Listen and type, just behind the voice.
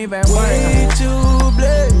Way too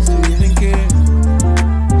blessed to even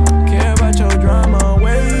care about your drama.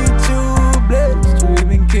 Way too blessed to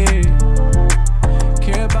even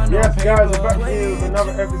care about no Yes, paper. guys, we're back here with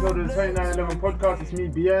another episode of the 2911 podcast. It's me,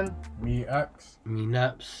 BN. Me, Axe. Me,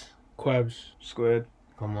 Naps. Quabs. Squared.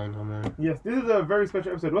 Come on. Yes, this is a very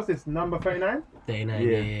special episode. What's this, number 39? 39,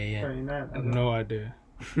 yeah. 39. I have no idea.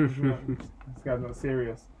 No, this guy's not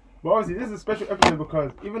serious. But obviously, this is a special episode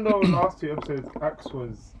because even though the last two episodes, Axe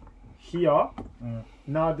was here,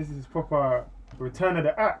 now this is proper return of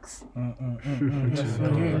the Axe. Yes,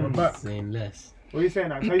 we're back. Saying less. What are you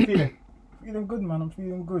saying, Axe? How you feeling? Feeling good, man. I'm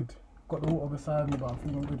feeling good. Got the water beside me, but I'm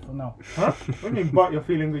feeling good for now. Huh? What do you mean, but you're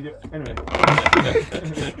feeling good? Anyway.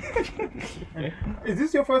 Is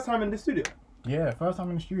this your first time in the studio? Yeah, first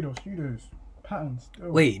time in the studio. Studios. Patterns.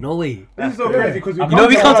 Still. Wait, no way. This is so crazy because we You You know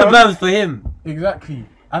we come to Birmingham for him. Exactly.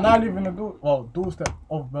 And I live in the doorstep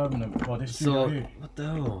of Birmingham for this studio So, here. what the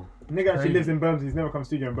hell? Nigga actually Crazy. lives in Berms. He's never come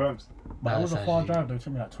studio in Berms. But it was a That's far actually- drive though. It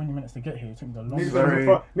took me like 20 minutes to get here. It took me the Nigga longest. said it's a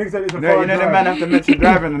far, nigga said it's a No, far you know the drive. man have to mention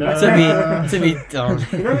driving and Yeah. that. To be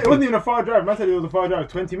You know, it wasn't even a far drive. Man said it was a far drive.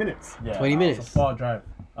 20 minutes. Yeah, 20 It's minutes. a far drive.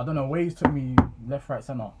 I don't know. Waze took me left, right,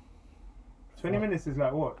 centre. 20 minutes is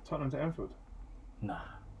like what? Tottenham to Enfield. Nah.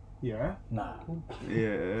 Yeah. Yeah.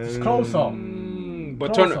 It's closer.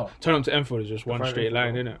 But Closer. Tottenham to Enfield is just one straight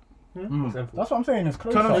line, isn't it? That's what I'm saying. It's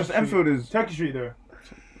closer. Tottenham just Enfield is. Turkey Street though.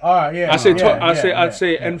 Alright, yeah. I'd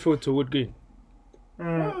say Enfield to Wood Green.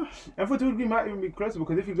 Enfield to Wood Green might even be closer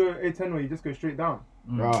because if you go A10 way, you just go straight down.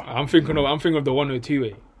 Right. I'm thinking of the 102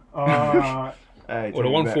 way Hey, or the take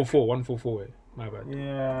it 144 way. My bad.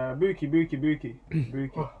 yeah, Bookie.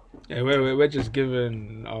 Yeah, we're just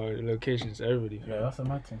giving our locations to everybody. Yeah, that's a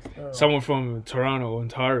mad thing. Still. Someone from Toronto,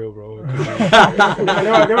 Ontario, bro. There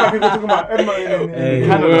might people talking about Edmonton in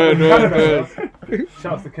Canada.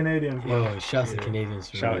 Shouts to Canadians. bro. Yo, shouts to Canadians.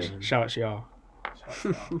 for real. Shouts, y'all.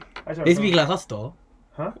 Actually, They speak like us though.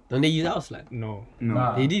 Huh? Don't they use our slang? No. No.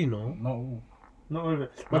 Nah. They do, no? Not all. not all of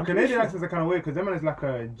it. But Canadian accents are kind of weird because them is like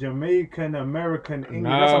a Jamaican, American, English.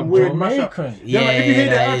 Nah, That's some weird mashup. Jamaican. Yeah, if you hear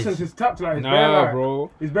their that accents, is. it's tapped like it's bare Nah, like,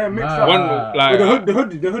 bro. it's bare mixed Nah. up. One like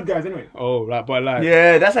With the hood guys anyway. oh, like but like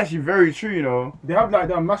Yeah, that's actually very true, you know. They have like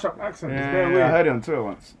their mashup accent. It's bare Yeah, weird. I heard it on Twitter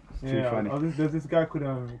once. It's too Yeah, funny. there's this guy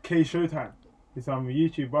called K Showtime. He's some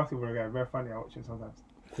YouTube basketball guy, very funny. I watch him sometimes.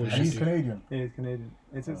 And he's Canadian. Yeah, he's Canadian.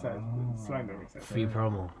 It's just like slang don't make sense. Free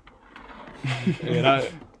promo. yeah,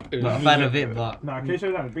 that, Not a fan of it, but Nah, K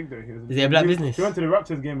Showtime is big though. Is he a black business? He went to the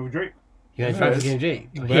Raptors game with Drake. you ain't trying to game Drake.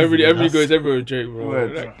 But everybody goes everywhere with Drake, bro.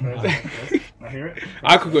 Word. Like, I hear it.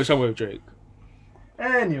 I could go somewhere with Drake.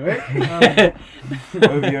 Anyway,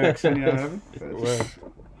 OVO 2911. Word.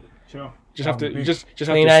 sure. Just have to, you just have to,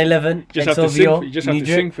 2911, just have to sing. XOVO, You just have New to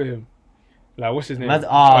Drake. sing for him. Like what's his name?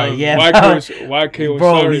 Yeah. YK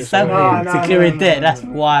Bro, Osiris, he's sampling Nah, to clear it dead. nah. That's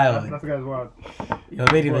wild. That guy's wild.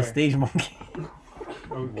 You're made him a Boy. stage monkey.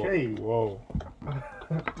 Okay. Whoa.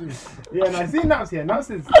 Yeah, and I see Naps here. Naps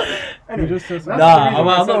is. Anyway, You just said Naps something. is Nah, the reason I'm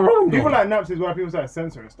why not wrong, though. People like Naps is why people start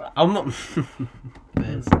censoring stuff. I'm not.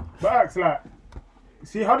 But Axe, like,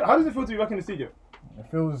 see, how does it feel to be back in the studio? It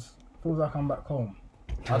feels like I'm back home.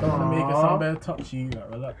 I don't want to make it sound very touchy,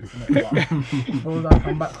 like relax, innit? But it feels like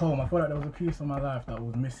I'm back home. I feel like there was a piece of my life that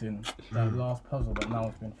was missing, that last puzzle, but now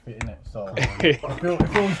it's been fitting it. So it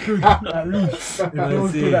feels good at least. It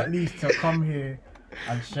feels good at least to come here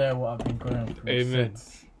and share what I've been going through. Amen.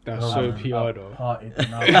 Since That's so I've PR though. parted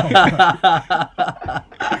now.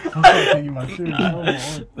 I'm talking you, man.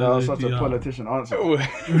 Seriously. That was such a politician answer.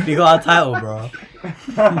 You got our title, bro.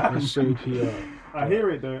 That's so PR. I hear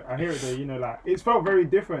it though. You know, like it felt very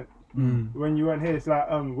different when you weren't here. It's like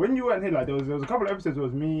when you weren't here, like there was a couple of episodes. It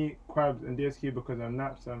was me, Quabs, and DSQ because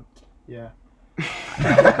Naps. Yeah.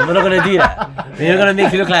 We're not gonna do that. We're not gonna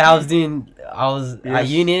make it look like I was at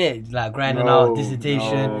uni, innit? Like grinding out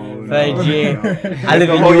dissertation, third year. I live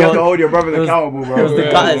in You have to York. hold your brothers It was- accountable, bro. It was the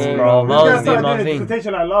gutters, bro. I You was guys doing started my doing a thing.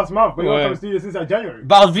 dissertation like last month, but you Word. haven't come to studio since like January.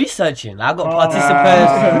 But I was researching. I got participants,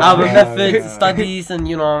 I have methods, studies, and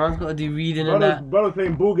you know, I've got to do reading and that. Brother's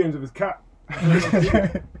playing ball games with his cat.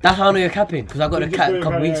 That's how I know you're capping, because I got the cat a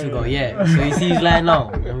couple weeks ago, yeah. So you see he's lying now.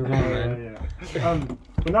 There we go, man. Yeah.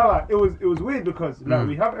 But now like it was weird because like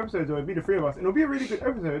we have episodes where it'll be the three of us and it'll be a really good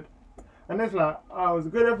episode, and it's like it was a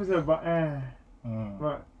good episode, but you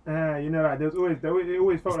know, like it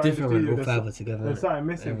always felt It's like different in the when all studio five are together. there's something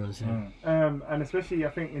missing. Everyone's here. And especially I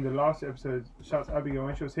think in the last episode, shouts to Abigail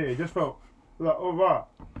when she was here, it just felt like wow.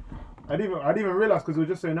 I didn't even realize because it was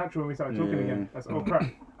just so natural when we started talking again. That's crap.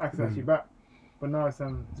 Axe is actually back. But now it's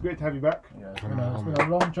great to have you back. Yeah, it's been a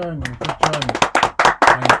long journey, good journey.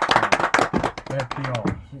 Bare PR.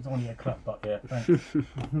 She's only a clap, but yeah, thanks.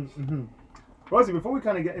 Rosie, before we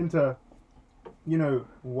kind of get into, you know,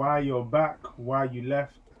 why you're back, why you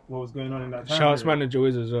left, what was going on in that time. Shouts period. Manager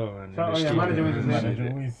Wiz as well. And Shout- oh, yeah, Manager Wiz is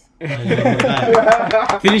Manager Wiz.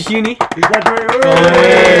 Finish uni. He graduated.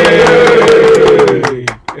 Hey.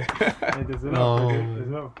 Yeah, there's a lot. There's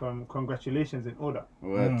a lot of congratulations in order.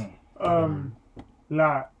 Word.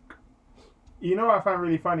 Like, you know what I find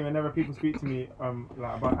really funny whenever people speak to me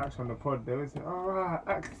like about Axe on the pod, they always say, "Oh, right,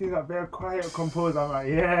 Axe seems like very quiet, composed." I'm like,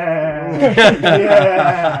 yeah,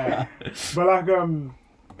 yeah. But like,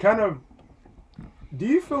 kind of, do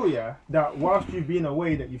you feel that whilst you've been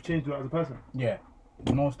away that you've changed a lot as a person? Yeah,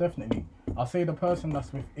 most definitely. I'll say the person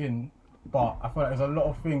that's within, but I feel like there's a lot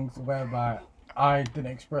of things whereby I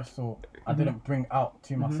didn't express or I didn't bring out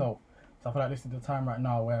to myself. So I feel like this is the time right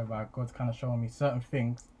now whereby God's kind of showing me certain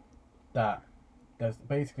things that there's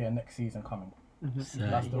basically a next season coming. That's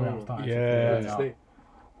the way I'm starting to feel right now.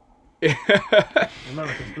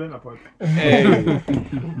 Remember to explain that pod. Hey,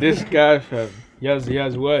 this guy, fam, he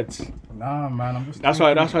has words. Nah, man, I'm just. That's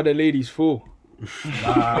why the ladies fall.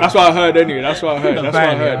 Nah, That's what I heard anyway. That's what I heard. That's what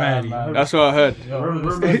I heard. man. That's what I heard. Yo,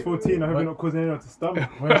 Romans 14, I hope you're not causing anyone to stumble.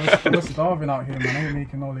 we're starving out here, man. I ain't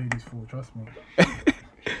making no ladies fall, trust me.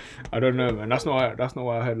 I don't know, man. That's not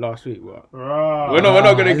what I heard last week. But Right. we're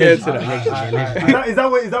not gonna get into that. Is that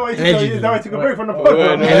why you took a break from the pod?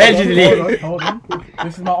 Well, bro? Allegedly. Hold on.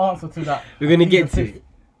 This is my answer to that. We're gonna get to it.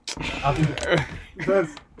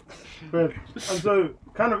 But and so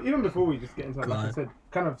kind of even before we just get into that, like I said,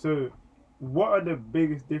 kind of so what are the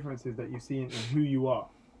biggest differences that you've seen in who you are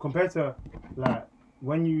compared to like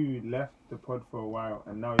when you left the pod for a while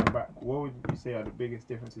and now you're back? What would you say are the biggest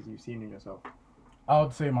differences you've seen in yourself? I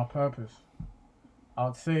would say my purpose. I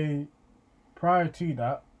would say prior to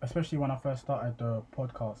that, especially when I first started the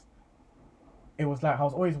podcast, it was like I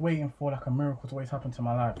was always waiting for like a miracle to always happen to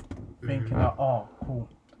my life. Thinking that, oh, cool.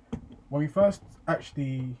 When we first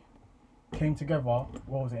actually came together, what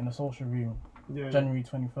was it, in the social room, Yeah. January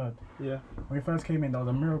 23rd. Yeah. When we first came in, there was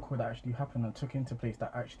a miracle that actually happened and took into place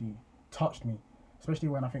that actually touched me. Especially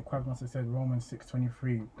when I think Quab must have said Romans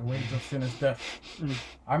 6:23, the wages of sin is death.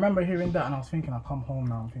 I remember hearing that and I was thinking, I'll come home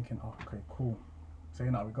now. I'm thinking, oh, okay, cool. So,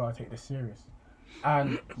 you know, we gotta take this serious.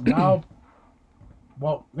 And now,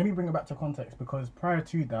 well, let me bring it back to context because prior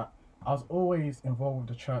to that, I was always involved with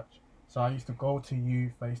the church. So I used to go to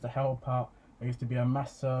youth, I used to help out, I used to be a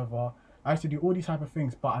mass server. I used to do all these type of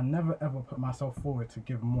things, but I never ever put myself forward to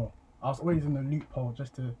give more. I was always in the loophole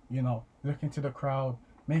just to, you know, look into the crowd,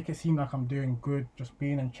 make it seem like I'm doing good, just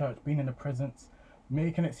being in church, being in the presence,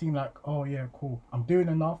 making it seem like, oh yeah, cool, I'm doing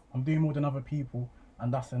enough, I'm doing more than other people,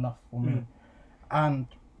 and that's enough for me. And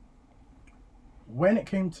when it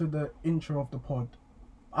came to the intro of the pod,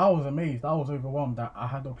 I was amazed, I was overwhelmed that I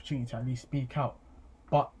had the opportunity to at least speak out.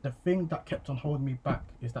 But the thing that kept on holding me back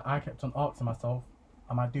is that I kept on asking myself,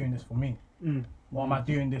 am I doing this for me? Or am I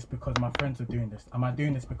doing this because my friends are doing this? Am I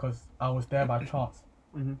doing this because I was there by chance?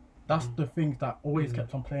 That's the things that always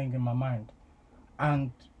kept on playing in my mind.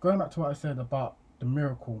 And going back to what I said about the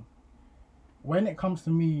miracle, when it comes to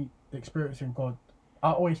me experiencing God,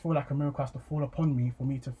 I always feel like a miracle has to fall upon me for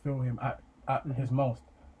me to feel him at his most.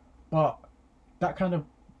 But that kind of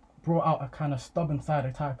brought out a kind of stubborn side,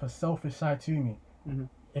 a type of selfish side to me.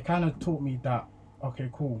 It kind of taught me that, okay,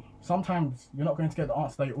 cool, sometimes you're not going to get the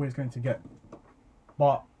answer that you're always going to get.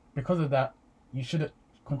 But because of that, you should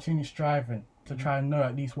continue striving to try and know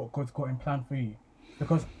at least what God's got in plan for you.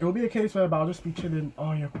 Because it will be a case where I'll just be chilling,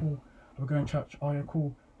 oh yeah, cool, we're going to church, oh yeah,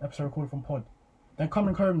 cool, episode recorded from pod. Then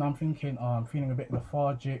coming home now I'm thinking, oh, I'm feeling a bit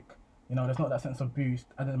lethargic, you know, there's not that sense of boost,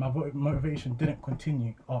 and then my motivation didn't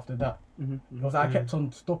continue after that. It was like I kept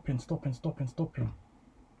on stopping.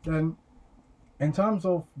 Then, in terms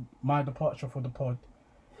of my departure for the pod,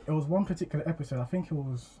 it was one particular episode, I think it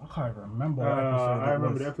was, I can't even remember what episode I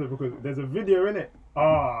remember the episode because there's a video in it.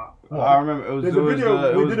 I remember it was There's a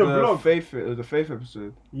video, we did a vlog. Faith. It was a faith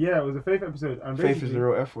episode. Yeah, it was a faith episode. And Faith is the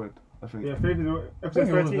real F word, I think. Yeah, faith is the I episode think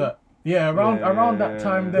it was 13. that. Yeah, around that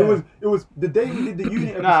time there. It was the day we did the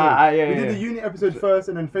uni episode. We did the uni episode first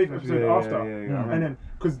and then faith episode after. And then,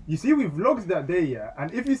 because you see we vlogged that day, yeah,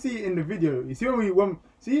 and if you see in the video, you see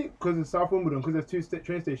because it's South Wimbledon, because there's two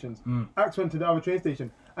train stations, Axe went to the other train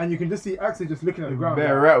station, and you can just see Axe just looking at the ground.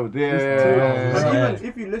 Bare rattled, And even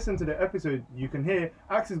if you listen to the episode, you can hear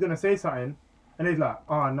Axe is going to say something, and he's like,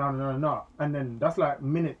 oh, no. And then that's like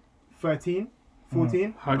minute 13.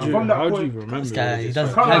 14. How do you remember? This guy, he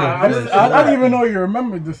doesn't I didn't even know you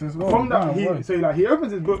remembered this as well. From that, he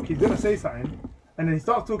opens his book, he's gonna say something, and then he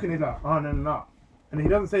starts talking. He's like, oh no, and then he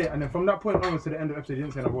doesn't say it, and then from that point onwards to the end of the episode, he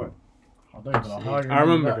didn't say another word. I don't even know how you I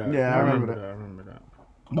remember that. Yeah, I remember that. I remember that.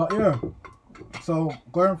 But yeah, so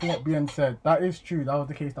going from what BN said, that is true. That was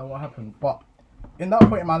the case. That what happened. But in that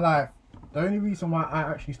point in my life, the only reason why I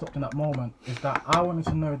actually stopped in that moment is that I wanted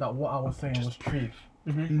to know that what I was saying was true.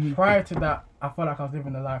 Prior to that, I felt like I was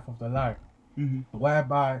living the life of the lie,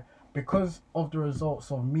 whereby because of the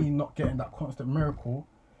results of me not getting that constant miracle,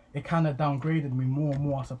 it kind of downgraded me more and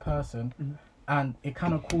more as a person, and it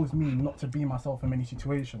kind of caused me not to be myself in many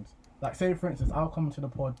situations. Like say for instance, I'll come to the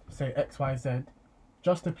pod, say X, Y, Z,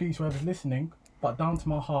 just to please whoever's listening, but down to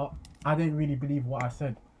my heart, I didn't really believe what I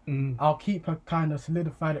said. I'll keep a kind of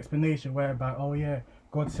solidified explanation whereby, oh yeah,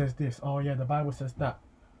 God says this, oh yeah, the Bible says that.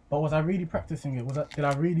 But was I really practicing it? Did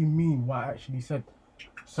I really mean what I actually said?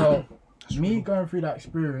 So, me going through that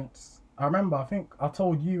experience, I remember, I think I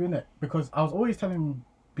told you, innit? Because I was always telling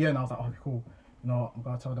BN, I was like, oh, cool, you know, I'm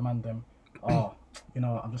going to tell the man them, oh, you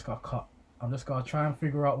know, I'm just going to cut. I'm just going to try and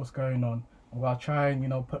figure out what's going on. I'm going to try and, you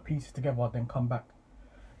know, put pieces together, then come back.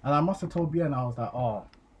 And I must have told BN, I was like, oh,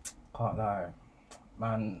 can't lie.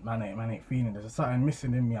 Man ain't feeling. There's something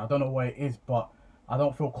missing in me. I don't know what it is, but I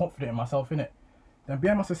don't feel confident in myself, innit? Then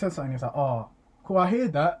BN must have said something. He was like, oh, cool, I hear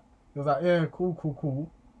that. He was like, yeah,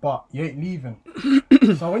 cool, but you ain't leaving.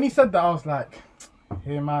 So when he said that, I was like,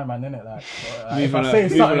 hey, man, innit? Like, if I say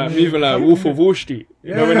something... Moving like Wolf of Wall Street.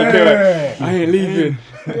 You know when you hear it, I ain't leaving.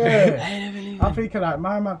 Yeah. I'm thinking like,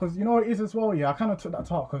 man, because you know what it is as well, yeah? I kind of took that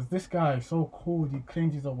talk because this guy is so cool. He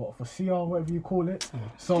claims he's a for CR, whatever you call it.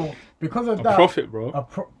 So because of that... Prophet, bro.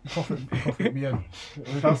 Prophet, BN.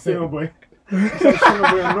 That's still boy.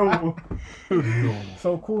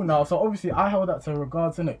 So cool now. So obviously I held that to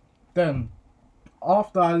regards, innit? Then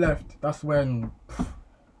after I left, that's when I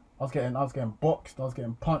was getting boxed, I was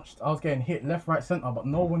getting punched, I was getting hit left, right, centre, but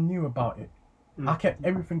no one knew about it. I kept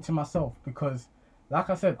everything to myself because, like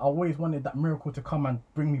I said, I always wanted that miracle to come and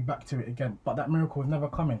bring me back to it again, but that miracle was never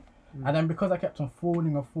coming. And then because I kept on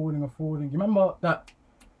falling, you remember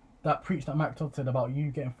that preach that Mike Todd said about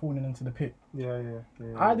you getting falling into the pit? Yeah.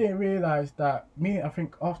 I didn't realise that I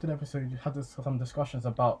think after the episode you had some discussions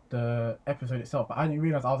about the episode itself, but I didn't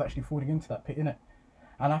realise I was actually falling into that pit, innit?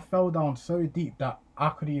 And I fell down so deep that I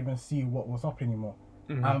couldn't even see what was up anymore.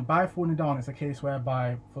 And by falling down, it's a case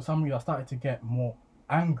whereby for some reason I started to get more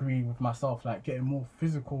angry with myself, like getting more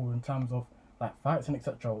physical in terms of like fights and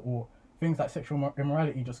etc. or things like sexual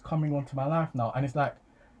immorality just coming onto my life now. And it's like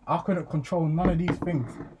I couldn't control none of these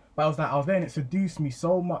things. But I was letting it seduce me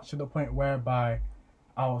so much to the point whereby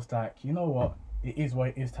I was like, you know what, it is what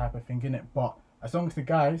it is type of thing, innit? But as long as the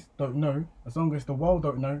guys don't know, as long as the world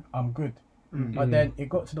don't know, I'm good. But then it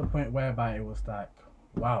got to the point whereby it was like,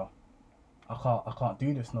 wow, I can't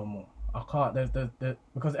do this no more. I can't, there's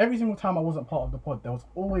because every single time I wasn't part of the pod, there was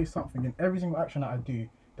always something in every single action that I do,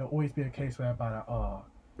 there'll always be a case whereby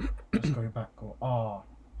like, just go back, or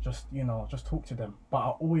just, you know, just talk to them. But I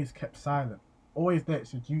always kept silent. Always there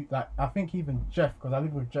to do, like, I think even Jeff, because I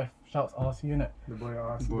live with Jeff, shouts RC, innit? The boy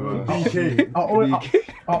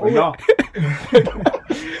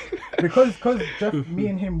because Jeff, me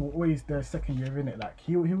and him were always there second year, innit? Like,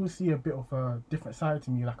 he will see a bit of a different side to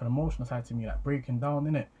me, like an emotional side to me, like breaking down,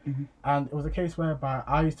 innit? And it was a case whereby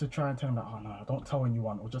I used to try and tell him, like, oh no, don't tell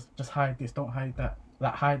anyone, or just hide this, don't hide that,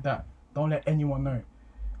 like hide that, don't let anyone know.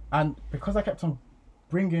 And because I kept on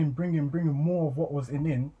bringing more of what was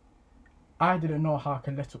in, I didn't know how I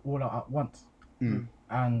could let it all out at once.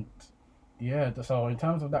 And yeah, so in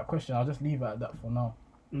terms of that question, I'll just leave it at that for now.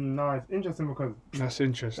 No, it's interesting because... That's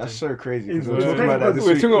interesting. That's so crazy. It's We're talking about that this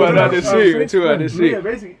We're week. talking about that this week. Yeah,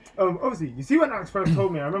 basically, obviously, you see when Axe first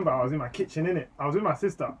told me, I remember I was in my kitchen, innit? I was with my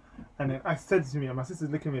sister, and then Axe said to me, and my sister's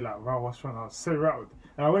looking at me like, wow, what's wrong? I was so rattled.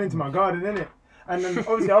 And I went into my garden, innit? And then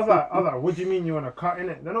obviously I was like, what do you mean you want to cut,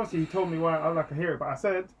 innit? Then obviously he told me why. I was like, I hear it. But I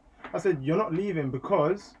said, you're not leaving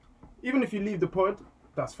because even if you leave the pod,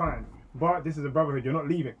 that's fine. But this is a brotherhood, you're not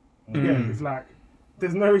leaving. Yeah, it's like,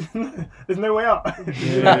 there's no way out.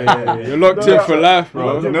 You're locked in for life,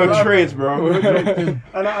 bro. No trades, bro. And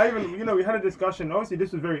I even, you know, we had a discussion. Obviously,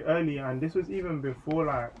 this was very early, and this was even before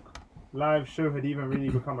like live show had even really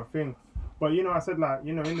become a thing. But you know, I said like,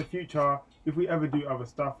 you know, in the future, if we ever do other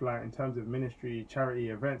stuff like in terms of ministry, charity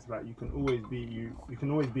events, like you can always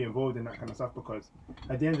be involved in that kind of stuff, because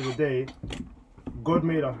at the end of the day, God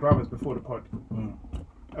made us brothers before the pod.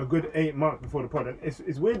 A good 8 months before the pod, and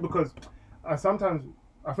it's weird because I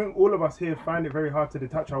think all of us here find it very hard to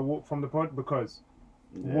detach our walk from the pod, because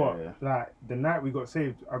like the night we got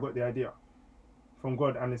saved, I got the idea from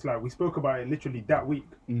God, and it's like we spoke about it literally that week.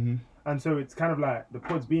 And so it's kind of like the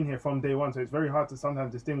pod's been here from day one, so it's very hard to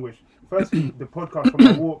sometimes distinguish firstly the podcast from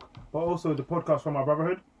our walk, but also the podcast from our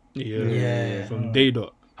brotherhood. From day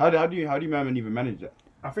dot. How do you man even manage that?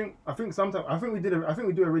 I think sometimes we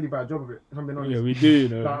do a really bad job of it. If I'm being honest. Yeah, we do, you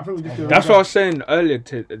know. Like, I think we just do a That's really what I was saying earlier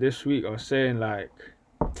this week. I was saying like,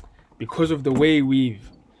 because of the way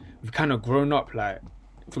we've kind of grown up. Like,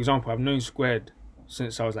 for example, I've known Squared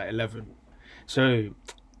since I was like 11. So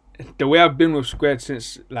the way I've been with Squared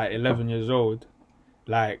since like 11 years old,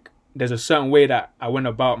 like there's a certain way that I went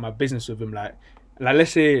about my business with him. Like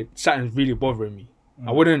let's say something's really bothering me,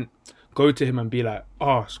 I wouldn't go to him and be like,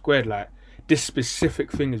 "Oh, Squared, like this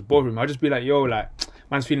specific thing is bothering me." I'll just be like, "Yo, like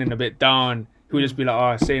man's feeling a bit down." He would just be like,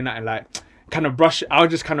 "Oh, saying that," and like kind of brush it. I'll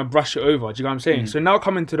just kind of brush it over. Do you know what I'm saying? So now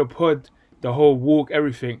coming to the pod, the whole walk,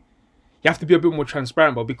 everything, you have to be a bit more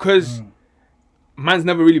transparent. But because man's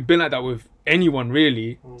never really been like that with anyone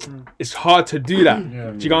really, it's hard to do that.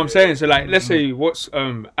 Do you know what I'm saying? So like, let's say what's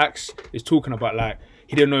Axe is talking about, like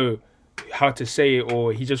he didn't know how to say it,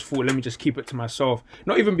 or he just thought, let me just keep it to myself.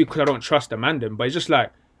 Not even because I don't trust the man then, but it's just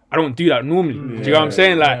like I don't do that normally. Do you know what I'm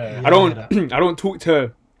saying? Like I don't talk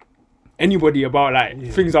to anybody about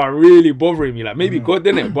like things that are really bothering me. Like maybe God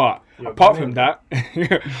didn't, but apart from that,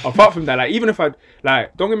 like even if I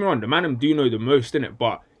like, don't get me wrong, the man them do know the most, innit?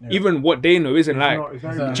 But even what they know isn't like.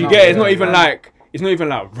 Do you get it? It's not even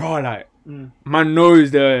like raw. Like man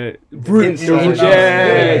knows the roots. Do you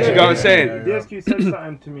get what I'm saying? DSQ said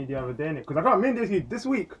something to me the other day, innit? Because I can't mean DSQ this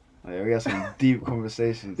week. Yeah, we had some deep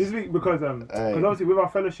conversations. This week because obviously with our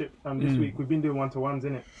fellowship this week we've been doing 1-to-1s,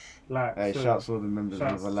 innit? Like, hey, so, shouts all the members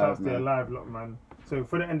of Alive, shouts to man. Alive lot, man. So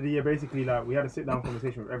for the end of the year, basically, like we had a sit-down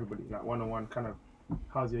conversation with everybody, like one-on-one, kind of,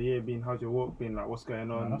 how's your year been, how's your walk been, like what's going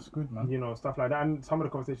on, that's good, man. you know, stuff like that. And some of the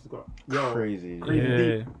conversations got Crazy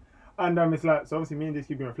deep. And it's like, so obviously me and this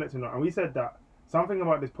keep been reflecting on it, and we said that something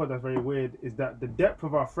about this pod that's very weird is that the depth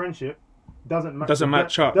of our friendship doesn't match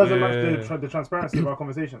the transparency of our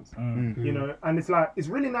conversations. You know, and it's like, it's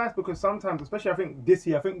really nice because sometimes, especially I think this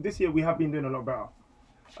year we have been doing a lot better.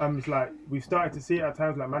 It's like we've started to see it at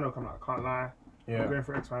times, like man will come like, I can't lie, I'm going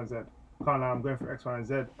for X, Y, and Z. Can't lie, I'm going for X, Y, and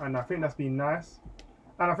Z. And I think that's been nice.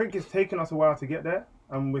 And I think it's taken us a while to get there,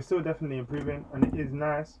 and we're still definitely improving, and it is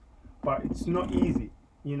nice, but it's not easy.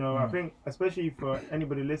 You know, I think, especially for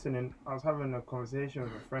anybody listening, I was having a conversation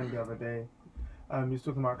with a friend the other day. He was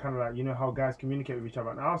talking about kind of like, you know, how guys communicate with each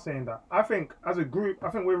other. And I was saying that I think as a group, I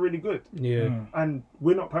think we're really good. And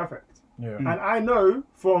we're not perfect. And I know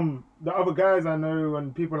from the other guys I know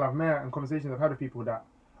and people I've met and conversations I've had with people that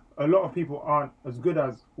a lot of people aren't as good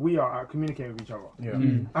as we are at communicating with each other.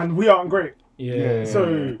 And we aren't great.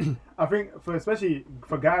 So I think especially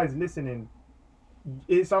for guys listening,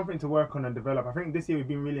 it's something to work on and develop. I think this year we've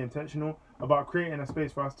been really intentional about creating a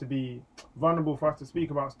space for us to be vulnerable, for us to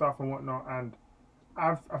speak about stuff and whatnot. And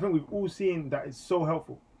I think we've all seen that it's so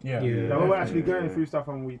helpful. Like when we're actually going through stuff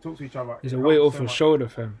and we talk to each other, it's a weight off your shoulder,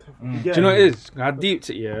 fam. Do you know what it is? I deeped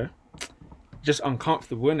it, yeah. Just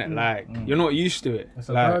uncomfortable, innit? Like you're not used to it. It's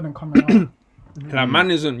a burden coming out. Like man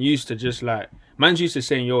isn't used to just like, man's used to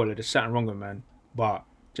saying, yo, like, there's something wrong with man, but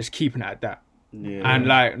just keeping it at that. And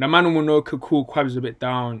like the man will know, cool, Quab's a bit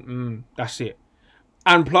down, that's it.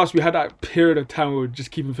 And plus we had that period of time where we were just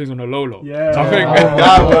keeping things on the low. So I think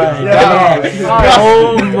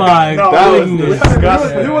oh my goodness.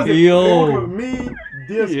 Who was it? Yo. Me,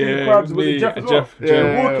 DSQ, Quabs, was it Jeff as well?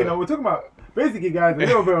 We're walking and we're talking about basically, guys, a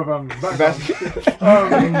little bit of background.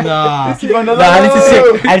 Nah, I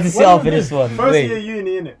need to sit off for this one. First year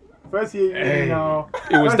uni, innit? First year uni now.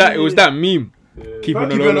 It was that meme. Keeping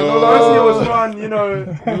the low. First year was fun, you know,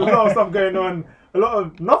 there's a lot of stuff going on. A lot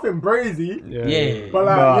of nothing brazy, but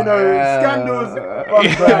like you know, scandals.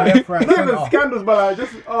 Not even scandals, but like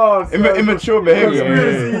just immature behavior.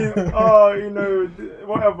 Conspiracies, you know,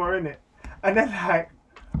 whatever, innit? And then like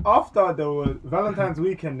after there was Valentine's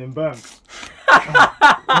weekend in Birmingham.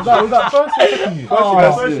 was that first year, second year?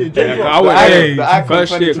 First year. I went there.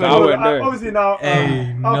 First year, I went there. Obviously now,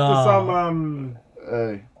 after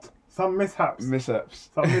some mishaps with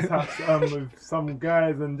some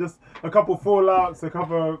guys and just a couple fallouts, a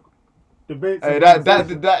couple debates.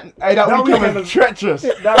 That weekend was treacherous.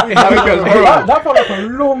 That felt like a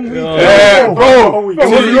long week. Bro,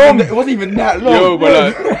 it wasn't even that long. Yo,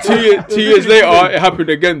 but like 2 years later, it happened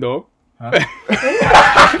again though.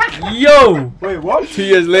 Yo! Wait, what? 2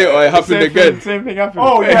 years later, it happened again. Same thing happened.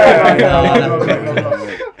 Oh yeah.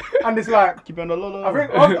 And it's like, keep on the low. I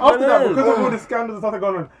think after that, because of all the scandals and stuff that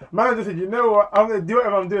going on, manager said, you know what, I'm going to do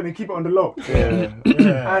whatever I'm doing and keep it on the low.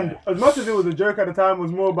 And as much as it was a joke at the time, it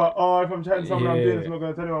was more about, if I'm chatting to someone, I'm doing this, I'm not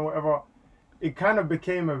going to tell anyone, whatever. it kind of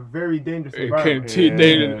became a very dangerous It environment. came too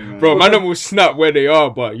dangerous, bro. Man, will snap where they are,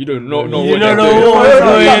 but you don't know. You what don't they're know doing. what's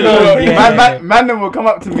going on. Yeah. Man, them will come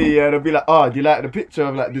up to me. They'll be like, "Oh, do you like the picture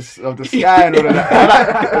of like this of the sky and all of that?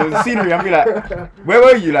 I like the scenery." I'll be like, "Where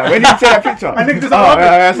were you? Like, when did you take that picture?" And niggas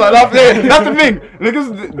just so laughing. That's the thing. Because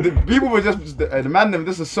the people were just the man them.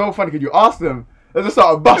 This is so funny. Could you ask them? They just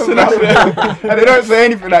start busting up, and they don't say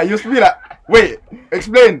anything. Like, you just be like, "Wait,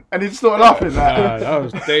 explain," and they just start laughing. Like, Nah, that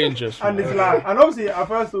was dangerous. And man. it's like, and obviously at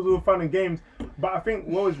first it was all fun and games, but I think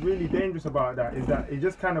what was really dangerous about that is that it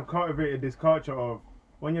just kind of cultivated this culture of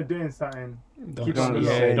when you're doing something, keep it on the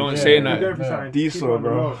low. Don't say When you're going nothing. for something, Diesel, keep it on the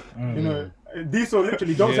bro. low. You know, diesel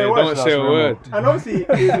literally don't say Yeah, words. don't say a word. And obviously it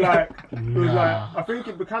was like I think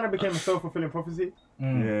it kind of became a self-fulfilling prophecy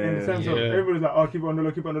in the sense of Yeah. everybody was like, oh, keep it on the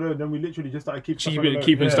low, keep it on the low. Then we literally just started keeping stuff on the low.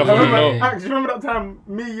 Keeping Yeah. stuff I on the remember, low. Axe, do you remember that time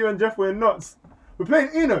me, you, and Jeff were in knots? We're playing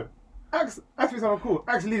Uno. Axe me something cool.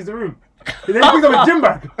 Axe leaves the room. And then he picks up a gym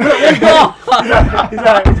bag. We're like, where you going? He's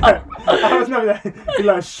like, I was not like, he's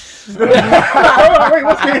like, shh. Wait,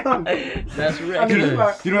 what's going on? That's And he's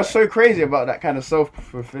like, you know what's so crazy about that kind of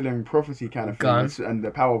self-fulfilling prophecy kind of thing Go on. and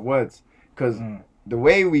the power of words? Because the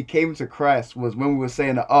way we came to Christ was when we were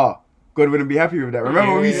saying that, God wouldn't be happy with that.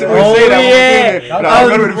 Remember when we said Oh that? yeah. Like, That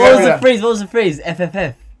God wouldn't be What happy was with the that. phrase? What was the phrase?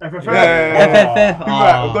 FFF. FFF. FFF. People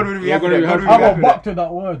like, God wouldn't be Yeah, happy God with that. God wouldn't wouldn't I be got happy with back that. to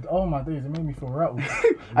that word. Oh my days, it made me feel rattled.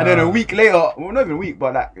 And then a week later, well, not even a week,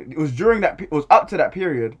 but like it was during that, it was up to that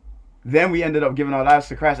period. Then we ended up giving our lives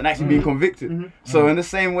to Christ and actually being convicted. So in the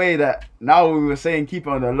same way that now we were saying keep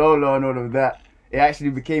on the low and all of that, it actually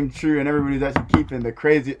became true, and everybody's actually keeping the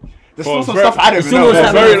crazy. There's For still some a very- stuff I don't it's even know. almost For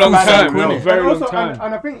a like very a long full time, circle, no, innit? very And long also, time.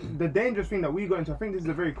 and I think the dangerous thing that we got into, I think this is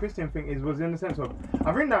a very Christian thing, was in the sense of,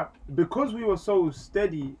 I think that because we were so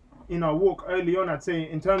steady in our walk early on, I'd say,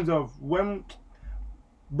 in terms of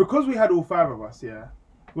because we had all five of us,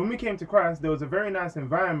 when we came to Christ, there was a very nice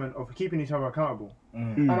environment of keeping each other accountable.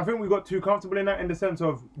 And I think we got too comfortable in that, in the sense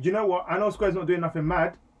of, do you know what? I know Square's not doing nothing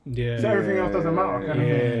mad, Yeah. so everything else doesn't matter. Kind of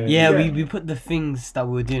thing. Yeah, we put the things that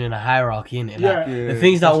we were doing in a hierarchy in it. Like, Yeah. the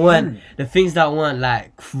things that weren't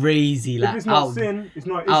like crazy, If like it's not out. sin, it's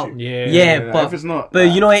not an out. issue. Yeah, If it's not, but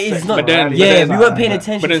you know what? It's sex not. But then- Yeah, but we weren't paying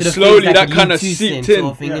attention but then to the slowly things that could kinda lead to sin seeped sort in.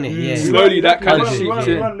 of thing, innit? Yeah. Slowly that kind of we seeped weren't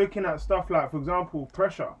in. looking at stuff like, for example,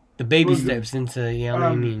 pressure. The baby steps into, yeah, I know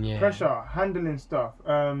what you mean, yeah. Pressure, handling stuff.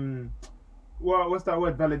 What's that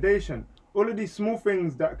word? Validation. All of these small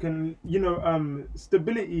things that can,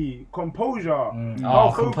 stability, composure.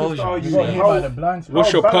 How focused composure. are You you? got hit by the blind spot.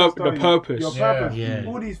 What's how your balanced the are you? purpose? Your Yeah. purpose. Yeah.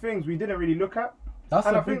 All these things we didn't really look at. That's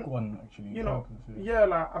And a I big think, one, actually. You know,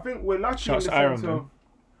 purpose, I think we're lucky Shouts in the Iron sense Man. of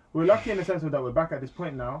we're lucky in the sense of that we're back at this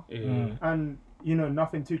point now, Yeah. and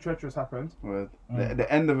nothing too treacherous happened. Well, the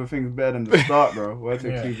end of a thing's better than the start, bro. Word to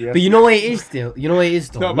Yeah. Ecclesiastes. But you know what it is still? You know what it is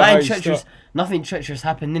though? not about how Nothing you treacherous, start. nothing treacherous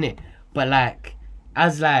happened in it. But like,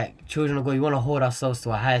 as like children of God, you want to hold ourselves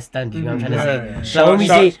to a higher standard. You know what I'm trying to say? Yeah. So when we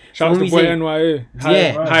say, Shout when to we boy say, NYA.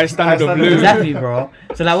 Yeah. High standard of blue. exactly, bro.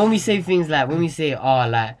 So like when we say things like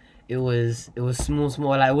like it was small,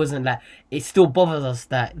 like it wasn't like it still bothers us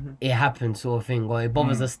that it happened sort of thing, or it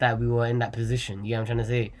bothers us that we were in that position. You know what I'm trying to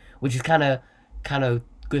say? Which is kind of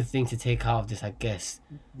good thing to take out of this, I guess.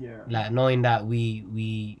 Yeah. Like knowing that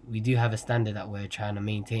we do have a standard that we're trying to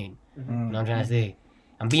maintain. You know what I'm trying to say?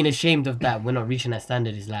 And being ashamed of that we're not reaching that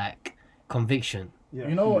standard is like conviction. Yeah.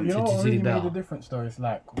 You know what? You To- know to what do really better. made a difference though. It's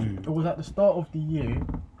like it was at the start of the year,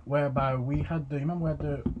 whereby we had the. You remember we had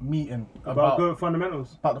the meeting About about good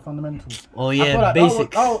fundamentals. the fundamentals. Oh I feel yeah, like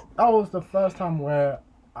basics. that was the first time where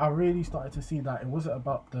I really started to see that it wasn't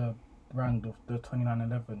about the brand of the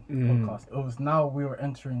 2911 podcast. It was now we were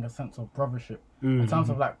entering a sense of brothership in terms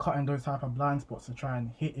of like cutting those type of blind spots to try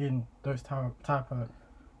and hit in those type of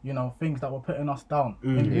things that were putting us down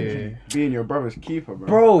individually. Being your brother's keeper, bro.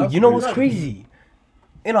 Bro, That's you know what's exactly. crazy?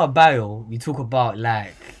 In our bio, we talk about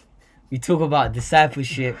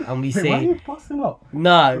discipleship and we Wait, why are say you busting up?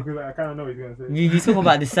 nah. Because I kind of know what he's gonna say. We talk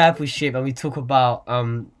about discipleship and we talk about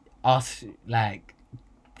us like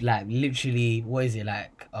literally what is it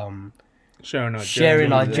like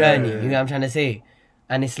sharing our journey. You know what I'm trying to say?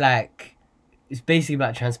 And it's like it's basically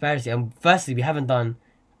about transparency. And firstly, we haven't done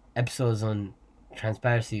episodes on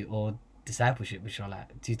transparency or discipleship, which are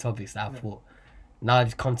like two topics that I thought now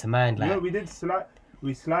just come to mind. Like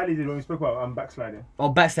We slightly did when we spoke about backsliding.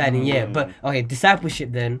 backsliding, yeah. But okay,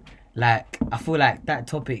 discipleship then. Like I feel like that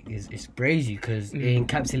topic is crazy because it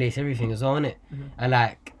encapsulates everything as well, innit? And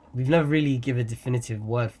like we've never really given a definitive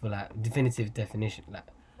word for like definitive definition, like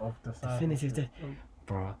Of the definitive.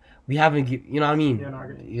 Bro, we haven't you know what I mean? Yeah, no, I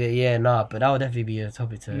get it. Yeah, nah. But that would definitely be a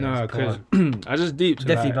topic to. No, to go because on. I just deeped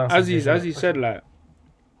Definitely like, bounce as off he it, said, like,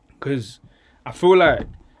 because I feel like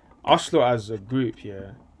us lot as a group,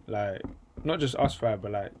 yeah, like not just us five,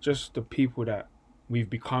 but like just the people that we've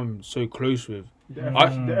become so close with. The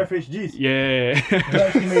FHGs. Yeah. It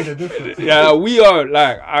actually made a difference. Yeah, we are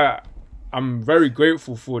like I'm very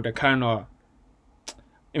grateful for the kind of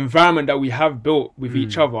environment that we have built with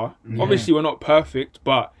each other. Yeah. Obviously, we're not perfect,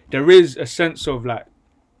 but there is a sense of like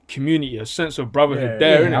community, a sense of brotherhood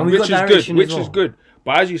there, and innit? we Which got is good. direction Which as well. is good.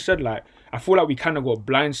 But as you said, like I feel like we kind of got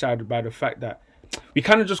blindsided by the fact that we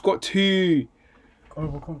kind of just got too.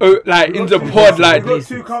 Like in the pod, like we got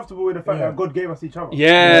too comfortable with the fact that God gave us each other.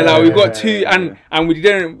 like we got too, and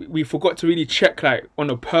we forgot to really check like on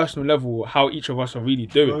a personal level how each of us are really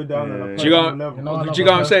doing. Go down on a Do you personal know level. do you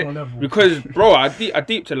get what I'm saying? Because bro, I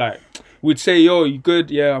deep to like we'd say, yo, you good?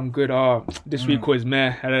 Yeah, I'm good. This week was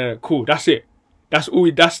meh. Cool. That's it. That's all.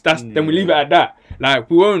 That's. Then we leave it at that. Like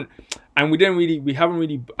we won't, and we haven't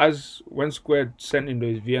really, as when Squared sent in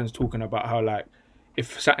those VNs talking about how like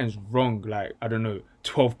if something's wrong, like I don't know,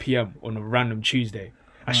 12 p.m. on a random Tuesday,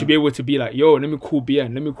 I should be able to be like, yo, let me call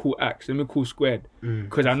BN, let me call Axe, let me call Squared,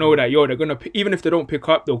 because I know that they're gonna even if they don't pick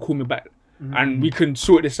up, they'll call me back, and we can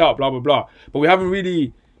sort this out, blah blah blah. But we haven't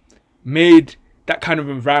really made that kind of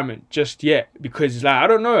environment just yet, because it's like I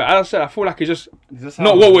don't know. As I said, I feel like it's just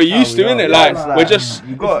not what we're used to, innit? Like we're just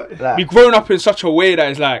we've grown up in such a way that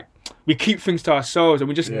it's like we keep things to ourselves and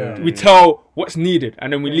we just we tell what's needed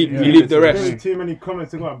and then we leave the rest. There's too many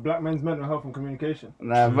comments about black men's mental health and communication.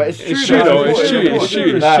 Nah, but it's true. It's true though. It's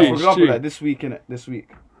true. Like, for example, like this week,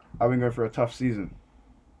 I've been going through a tough season,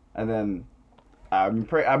 and then I'm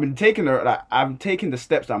taking the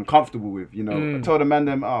steps that I'm comfortable with. You know, I told the man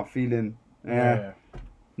them, feeling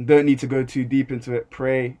don't need to go too deep into it.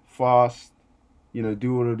 Pray, fast, you know,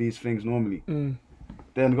 do all of these things normally.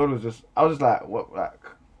 Then God was I was just like, what, like.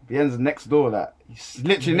 The end's next door, like he's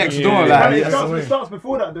literally next door, like. It starts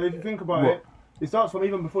before that, though. If you think about it, it starts from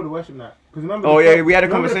even before the worship night. Because remember? We had a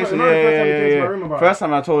conversation. First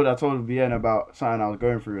time I told BN about something I was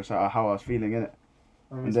going through, or how I was feeling in it,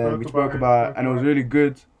 and then we spoke about it, and it was really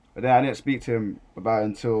good. But then I didn't speak to him about it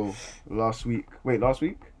until last week. Wait, last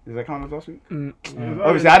week? Does that count as last week?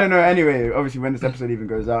 Obviously, I don't know. Anyway, obviously when this episode even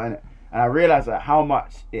goes out, innit? And I realized that how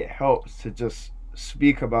much it helps to just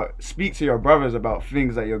speak to your brothers about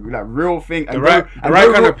things that you're like real thing and the right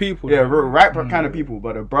kind of people. Yeah, right kind of people.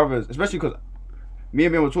 But the brothers, especially because me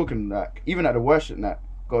and Ben were talking, like even at the worship night,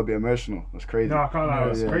 got a bit emotional. That's crazy. No, I can't lie.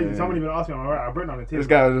 It's crazy. Somebody even asked me, I'm alright. I broke down the tears.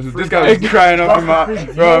 This guy was crying up in my.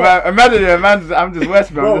 Bro, man, I'm just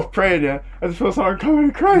worshiping. I'm just praying. Yeah, I just feel someone coming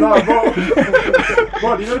and crying. No, bro.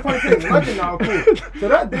 Bro, you know the funny thing? Imagine now, cool. So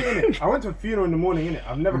that day, innit, I went to a funeral in the morning, innit.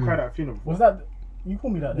 I've never cried at a funeral before. Was that? You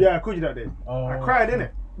called me that day? Yeah, I called you that day. Oh, I cried,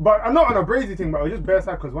 innit. But I'm not on a brazy thing, but I was just bare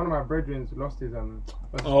sad because one of my brethren lost his yeah.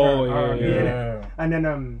 And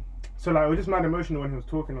then so like it was just mad emotional when he was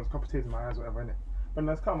talking. There was a couple of tears in my eyes, whatever, innit. But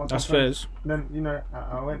that's calm. That's fair. Then you know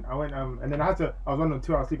I went and then I was on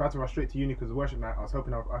 2 hours sleep. I had to rush straight to uni because of worship night. I was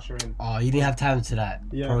hoping I'd usher in. Oh, you didn't have time to that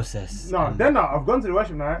process. No, then I've gone to the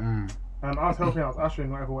worship night. I was hoping I was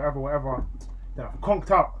ushering whatever. Then I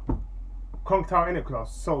conked out in it because I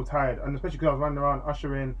was so tired, and especially because I was running around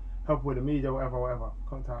ushering, helping with the media, whatever.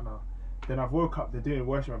 Conked out now. Then I woke up, they're doing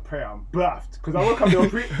worship and prayer. I'm bluffed because I woke up. They were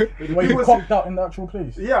Were you conked out in the actual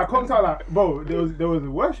place? Yeah, I conked out like, bro. There was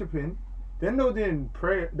worshiping. Then they were doing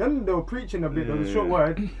prayer. Then they were preaching a bit. There was a short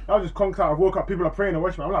word. I was just conked out. I woke up. People are praying and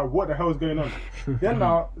worshiping. I'm like, what the hell is going on? Then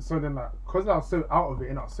because I was so out of it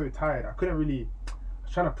and I was so tired, I couldn't really. I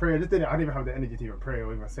was trying to pray. I didn't even have the energy to even pray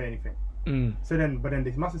or even say anything. So then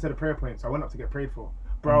they must have said a prayer point, so I went up to get prayed for.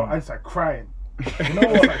 Bro, I just started crying. You know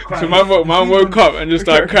what? So man woke up and just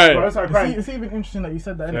started crying. Bro, I started crying. It's even interesting that you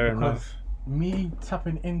said that, innit? Because me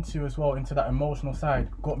tapping into that emotional side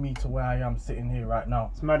got me to where I am sitting here right now.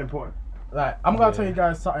 It's mad important. Like, I'm gonna tell you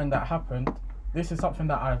guys something that happened. This is something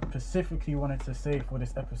that I specifically wanted to say for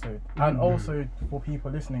this episode, and also for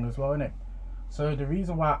people listening as well, innit? So the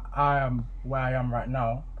reason why I am where I am right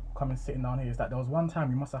now, coming sitting down here, is that there was one time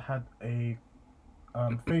we must have had a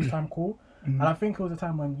FaceTime call, and I think it was a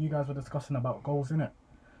time when you guys were discussing about goals, innit?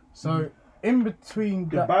 So in between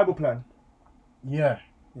the Bible plan. Yeah,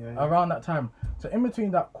 around that time. So in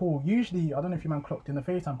between that call, usually I don't know if you man clocked in the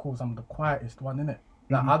FaceTime calls, I'm the quietest one, innit?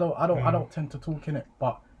 Like I don't tend to talk, innit?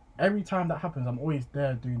 But every time that happens, I'm always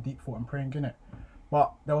there doing deep thought and praying, innit?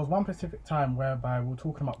 But there was one specific time whereby we were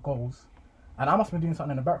talking about goals, and I must have been doing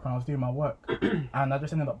something in the background. I was doing my work, and I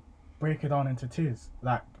just ended up breaking down into tears.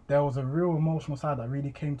 Like there was a real emotional side that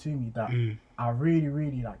really came to me that I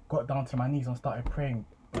really like got down to my knees and started praying,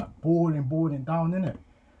 like bawling down, innit?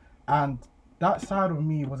 And that side of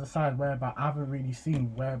me was a side whereby I haven't really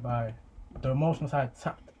seen, whereby the emotional side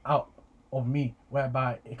tapped out of me,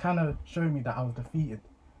 whereby it kind of showed me that I was defeated,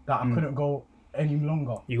 that I couldn't go any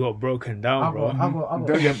longer. You got broken down, bro. I got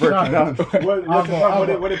Don't get broken down.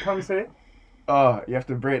 What did Pam say? You have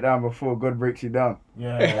to break down before God breaks you down.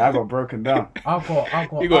 Yeah, I got broken down. I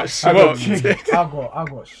got You got I smoked.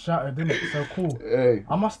 got shattered, didn't it? So cool. Hey.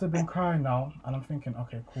 I must have been crying now, and I'm thinking,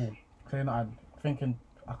 okay, cool. Clear that. I'm thinking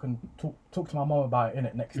I can talk to my mum about it,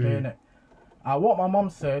 innit, next day, innit. What my mum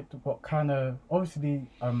said, what kind of, obviously,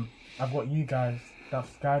 I've got you guys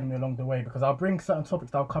that's guiding me along the way, because I'll bring certain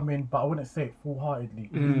topics that'll come in, but I wouldn't say it full-heartedly.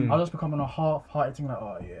 I'll just become on a half-hearted thing, like,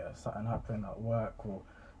 oh yeah, something happened at work, or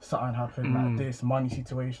something happened like this, money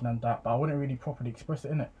situation and that, but I wouldn't really properly express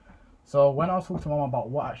it, innit. So when I was talking to my mum about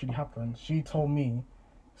what actually happened, she told me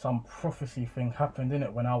some prophecy thing happened,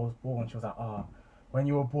 innit, when I was born. She was like, when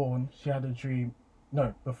you were born, she had a dream.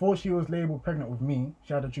 No, before she was labelled pregnant with me,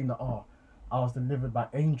 she had a dream that, I was delivered by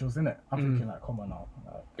angels, innit. I'm thinking, like, come on now.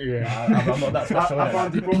 Like, I'm not that special. I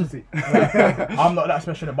found the prophecy. I'm not that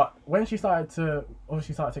special. But when she started to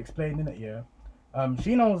explain, innit, yeah,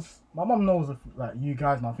 she knows, my mum knows of, like, you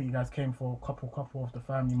guys, and I think you guys came for a couple of the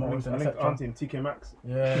family motors and etc. Auntie and TK Maxx.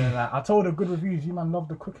 Yeah, like, I told her good reviews. You man love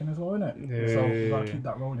the cooking as well, innit? So we gotta keep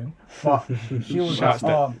that rolling. But she was like,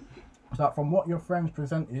 from what your friends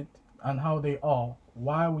presented and how they are,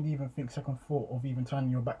 why would you even think second thought of even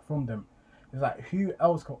turning your back from them? It's like, who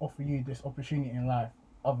else could offer you this opportunity in life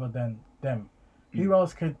other than them? Who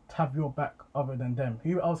else could have your back other than them?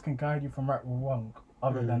 Who else can guide you from right or wrong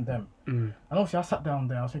other than them? And obviously I sat down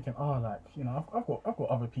there, I was thinking, like, you know, I've got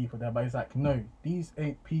other people there, but it's like, no, these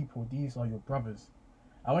ain't people, these are your brothers.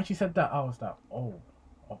 And when she said that, I was like, oh,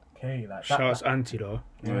 okay, like that. Shouts auntie though.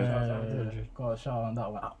 Yeah. Got a shout out on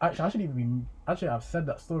that one. Actually, I've said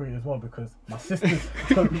that story as well, because my sisters,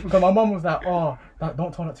 because my mum was like,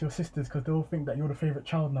 don't tell that to your sisters, because they'll think that you're the favourite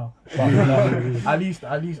child now. But at least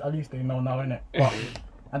they know now, innit? But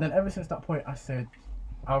and then ever since that point, I said,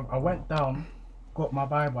 I went down, got my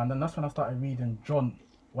Bible, and then that's when I started reading John,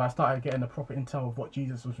 where I started getting the proper intel of what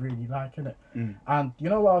Jesus was really like, innit? And you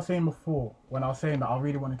know what I was saying before, when I was saying that I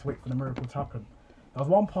really wanted to wait for the miracle to happen? There was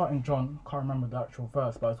one part in John, can't remember the actual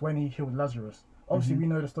verse, but it's when he healed Lazarus. Obviously, we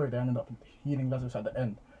know the story, they ended up healing Lazarus at the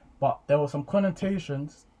end. But there were some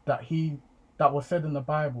connotations that was said in the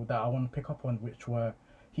Bible that I want to pick up on, which were,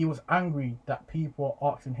 he was angry that people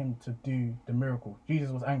were asking him to do the miracle. Jesus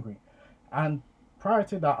was angry. And prior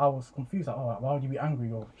to that, I was confused, like, why would you be angry?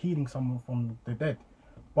 You're healing someone from the dead.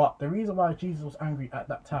 But the reason why Jesus was angry at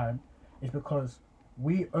that time is because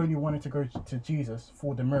we only wanted to go to Jesus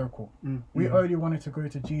for the miracle. We only wanted to go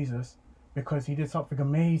to Jesus because he did something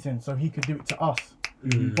amazing, so he could do it to us.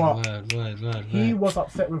 But he was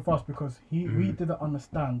upset with us because we didn't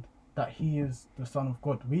understand that he is the Son of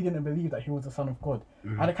God. We didn't believe that he was the Son of God.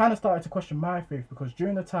 And it kind of started to question my faith, because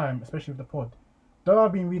during the time, especially with the pod, though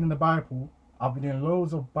I've been reading the Bible, I've been doing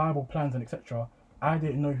loads of Bible plans and etc., I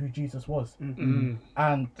didn't know who Jesus was.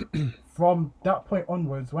 And from that point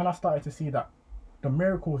onwards, when I started to see that the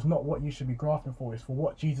miracle is not what you should be grasping for, it's for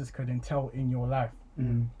what Jesus could entail in your life.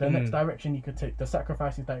 The next direction you could take, the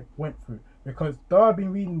sacrifices that he went through. Because though I've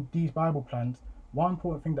been reading these Bible plans, one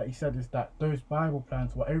important thing that he said is that those Bible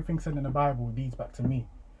plans, what everything said in the Bible leads back to me.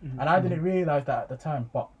 And I didn't realise that at the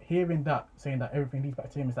time, but hearing that, saying that everything leads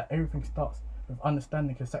back to him, is that everything starts with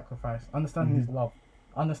understanding his sacrifice, understanding his love,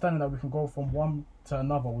 understanding that we can go from one to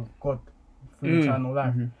another with God through eternal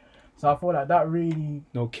life. So I feel like that really...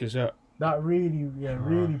 No kids out. That really,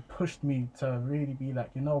 really pushed me to really be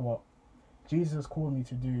like, you know what? Jesus called me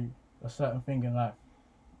to do a certain thing in life.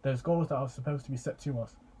 There's goals that are supposed to be set to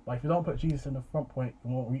us. But if you don't put Jesus in the front point,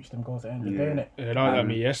 you won't reach them goals at the end of the day, innit? Yeah, that was like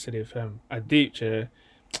me yesterday, fam. I deeped, yeah.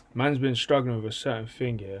 Man's been struggling with a certain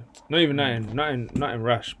thing, yeah. Not even nothing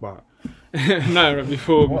rash, but nothing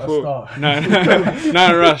before. Nothing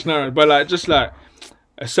rash, but like just like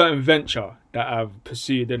a certain venture that I've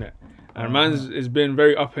pursued, innit? And man's has been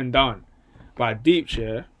very up and down. But I deeped,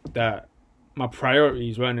 yeah, that my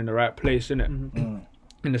priorities weren't in the right place, innit?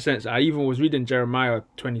 In the sense, I even was reading Jeremiah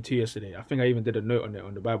 22 yesterday. I think I even did a note on it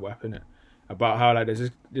on the Bible app, innit? About how like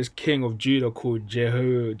there's this king of Judah called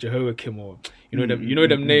Jehoiakim, or you know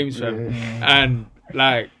them names, fam. And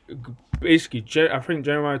like basically, I think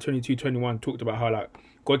Jeremiah 22:21 talked about how like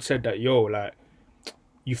God said that, yo, like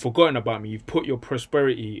you've forgotten about me, you've put your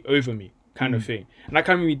prosperity over me, kind of thing. And that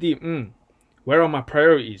kind of made me deep. Where are my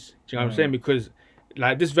priorities? Do you know what I'm saying? Because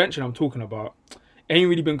like this venture I'm talking about ain't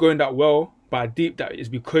really been going that well, but I deep that is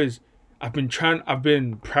because I've been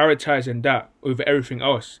prioritizing that over everything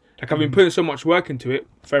else. Like I've been putting so much work into it.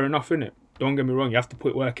 Fair enough, innit? Don't get me wrong, you have to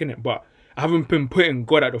put work in it, but I haven't been putting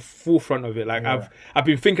God at the forefront of it. Like I've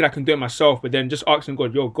been thinking I can do it myself, but then just asking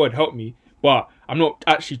God, yo, God, help me. but I'm not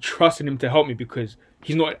actually trusting him to help me because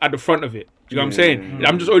he's not at the front of it. Do you know what I'm saying?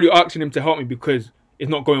 I'm just only asking him to help me because it's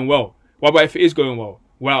not going well. What about if it is going well?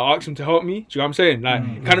 Will I ask him to help me? Do you know what I'm saying? Like,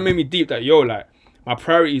 it kind of made me deep that, like, my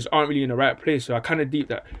priorities aren't really in the right place. So I kind of deep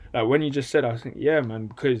that, like, when you just said, I was thinking, yeah, man,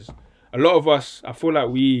 because a lot of us, I feel like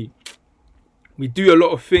we do a lot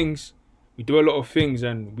of things. We do a lot of things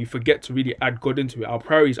and we forget to really add God into it. Our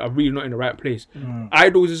priorities are really not in the right place.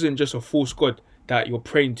 Idols isn't just a false God that you're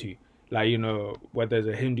praying to. Like, you know, whether it's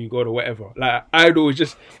a Hindu god or whatever. Like, idol is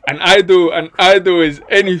just an idol is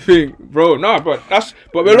anything, bro. No, but a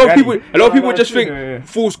lot of people just think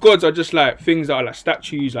false gods are just like things that are like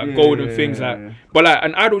statues, like gold and things like. But like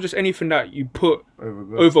an idol, just anything that you put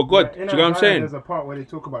over God. Do you know what I'm saying? There's a part where they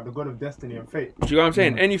talk about the God of destiny and fate. Do you know what I'm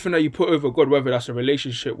saying? Anything that you put over God, whether that's a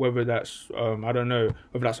relationship, whether that's I don't know,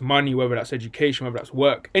 whether that's money, whether that's education, whether that's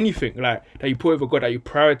work, anything like that you put over God, that you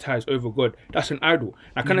prioritize over God, that's an idol.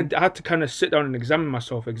 I had to kind of sit down and examine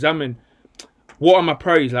what are my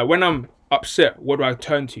priorities. Like, when I'm upset, what do I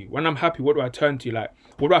turn to? When I'm happy, what do I turn to? Like,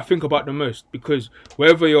 what do I think about the most? Because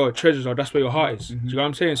wherever your treasures are, that's where your heart is. Do you know what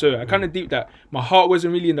I'm saying? So I kind of deep that my heart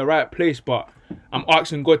wasn't really in the right place, but I'm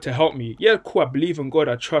asking God to help me. Yeah, cool, I believe in God,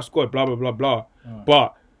 I trust God, blah, blah, blah, blah.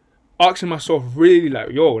 But asking myself really like,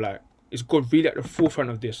 like, is God really at the forefront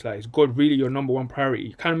of this? Like, is God really your number one priority?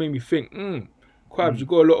 It kind of made me think, Quabs, you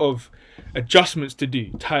got a lot of adjustments to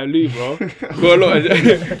do. Ty Lue, bro.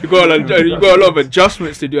 You got a lot of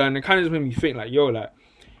adjustments to do, and it kind of just made me think, like, like,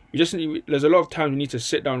 there's a lot of times we need to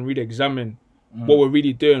sit down and really examine what we're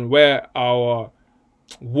really doing, where our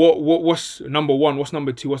what's number one, what's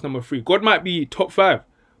number two, what's number three. God might be top 5,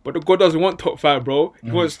 but God doesn't want top 5, bro.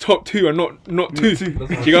 He wants top 2 and not 2. Do you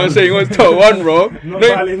know what I'm saying? He wants top 1, bro.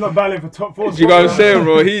 He's not battling for top 4. Do you know what I'm saying,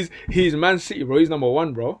 bro? He's Man City, bro. He's number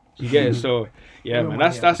 1, bro. You get it? So yeah, man.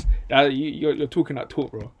 That's you're talking that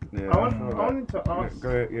talk, bro. Yeah, I wanted to ask. Go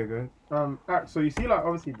ahead. So you see, like,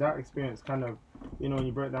 obviously that experience kind of, you know, when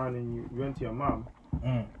you broke down and you went to your mum.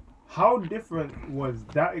 How different was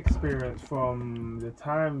that experience from the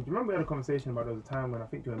time? Do you remember we had a conversation about there was a time when I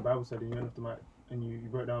think you were in Bible study and you went off the mic and you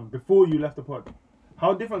broke down before you left the pod?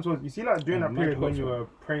 How different was, you see, like, during that period when you were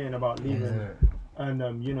praying about leaving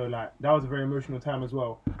and you know, like, that was a very emotional time as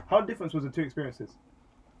well. How different was the two experiences?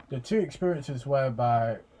 The two experiences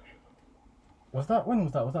whereby when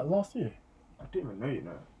was that? Was that last year? I didn't even know, you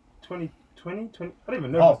know. 2020? I didn't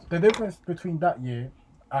even know. Oh, the difference between that year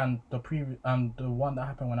and the previous and the one that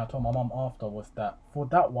happened when I told my mum after was that for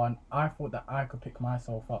that one I thought that I could pick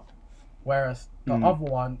myself up, whereas the other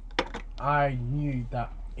one I knew that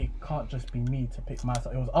it can't just be me to pick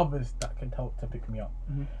myself. It was others that could help to pick me up.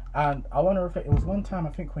 And I want to reflect. It was one time, I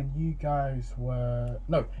think, when you guys were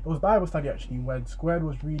it was Bible study actually, when Squared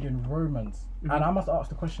was reading Romans, and I must ask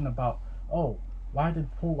the question about, why does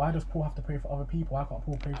Paul have to pray for other people? Why can't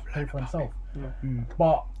Paul pray for himself?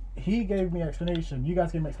 But he gave me explanation. You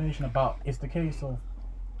guys gave me explanation about it's the case of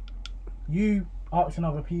you asking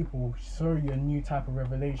other people show you a new type of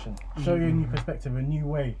revelation, show you a new perspective, a new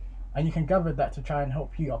way, and you can gather that to try and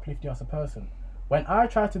help you uplift you as a person. When I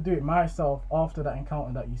tried to do it myself after that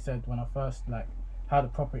encounter that you said, when I first had a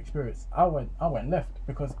proper experience, I went left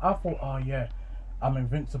because I thought, I'm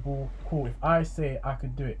invincible, cool, if I say it, I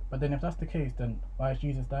could do it. But then if that's the case, then why is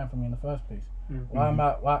Jesus dying for me in the first place?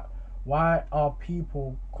 Why are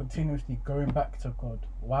people continuously going back to God?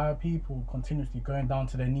 Why are people continuously going down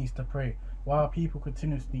to their knees to pray? Why are people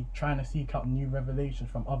continuously trying to seek out new revelations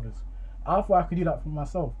from others? I thought I could do that for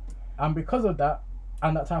myself. And because of that,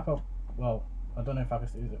 and that type of, I don't know if I can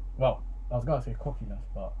say it. Well, I was going to say cockiness,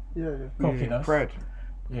 but... Cockiness. Pride.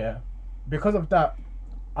 Yeah. Because of that,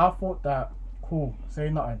 I thought that, cool, say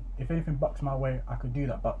nothing. If anything bucks my way, I could do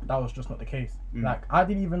that. But that was just not the case. Like, I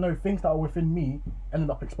didn't even know things that are within me ended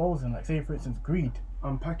up exposing. Like, say, for instance, greed.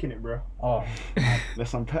 Unpacking it, bro. Oh.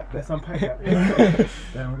 Let's unpack that. Let's unpack that.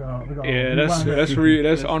 Then we got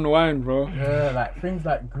let's unwind, bro. Yeah, like things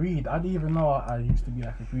like greed. I didn't even know I used to be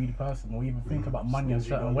like a greedy person or even think about money a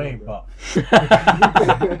certain way, but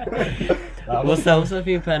what's that for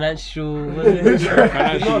you? Financial?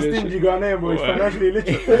 Not stingy Ghanaian, but it's financially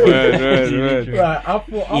literate. Right, I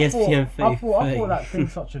thought that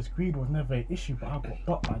things such as greed was never an issue, but I got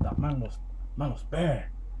got by that. Man was bare.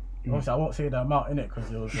 Obviously, I won't say the amount in it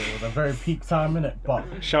because it was a very peak time in it. But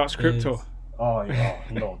shouts crypto. Oh yeah,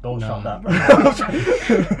 no, don't shout that.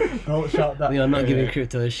 Don't shout that. We are not giving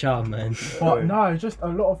crypto a shout, man. But no, it's just a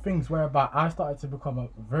lot of things whereby I started to become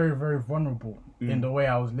very, very vulnerable in the way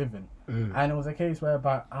I was living. And it was a case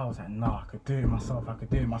whereby I was like, nah, I could do it myself.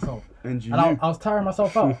 And I was tiring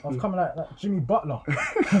myself out. I was coming like Jimmy Butler.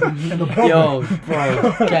 In the Yo,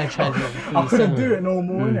 bro, can't try I couldn't do it no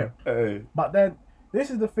more, innit? Hey. But then,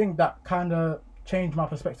 this is the thing that kind of changed my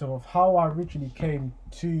perspective of how I originally came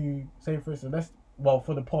to, say for instance,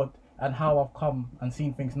 for the pod, and how I've come and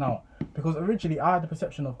seen things now. Because originally I had the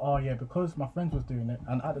perception of, oh yeah, because my friends was doing it,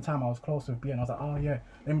 and at the time I was close with BN, I was like, oh yeah,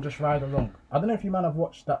 let me just ride along. I don't know if you man have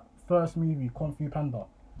watched that first movie, Kung Fu Panda,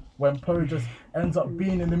 when Poe just ends up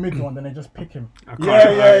being in the middle and then they just pick him.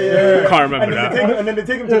 Yeah. I can't remember that. And then they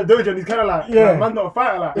take him to the dojo and he's kind of like, man's not a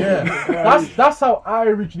fighter. Like. Yeah. That's how I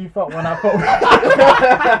originally felt when I felt.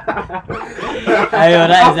 Ayo,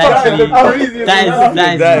 that is insane.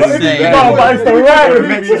 No, but it's the right.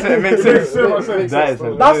 It makes sense.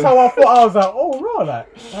 That's how I thought. I was like, oh, bro, like,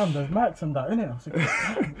 damn, there's Max and that, innit? I was like,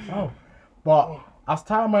 oh. But as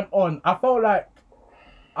time went on, I felt like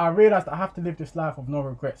I realised I have to live this life of no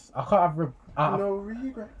regrets. I can't have no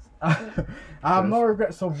regrets. I have no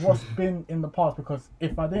regrets of what's been in the past, because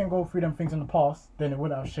if I didn't go through them things in the past, then it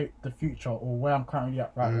wouldn't have shaped the future or where I'm currently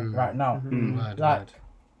at right now.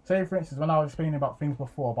 Say for instance, when I was explaining about things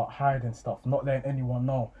before, about hiding stuff, not letting anyone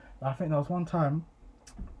know. I think there was one time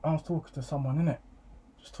I was talking to someone, innit?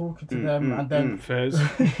 Just talking to them and then... First.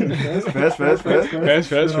 Names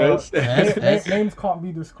can't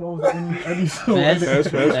be disclosed at any sort.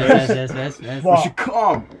 First. We should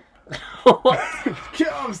come.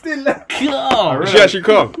 I'm still left. Come. She actually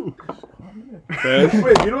come.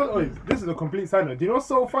 Wait, you know what? This is a complete side note. Do you know what's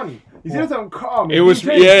so funny? You see the term calm? It's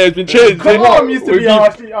been changed. Calm used to be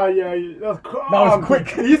actually, that's calm. That was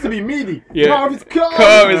quick. It used to be meaty. Yeah. Calm is calm.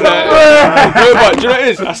 Calm is like, no, but do you know what it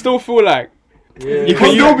is? I still feel like you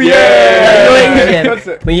can still be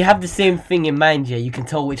When you have the same thing in mind, you can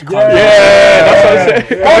tell which calm. that's what I'm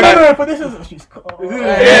saying. Oh no, but this is she's.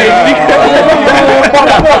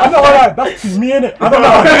 That's me in it. I don't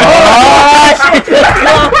know.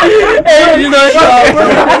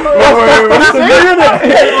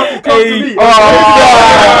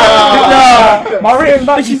 My written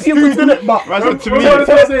back is screwed in it, but to me,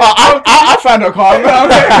 I find her calm.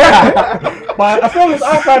 But as long as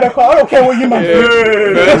I find her calm, I don't care what you man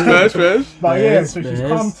do. First. But so she's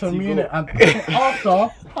come to me in it, and after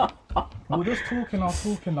we were just talking now,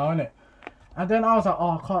 innit? And then I was like,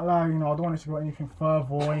 oh, I can't lie, I don't want it to go anything further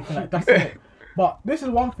or anything like that. That's it. But this is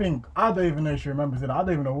one thing, I don't even know if she remembers it. I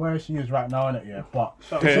don't even know where she is right now, innit? But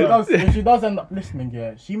if she does end up listening,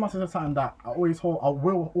 she must have said something that I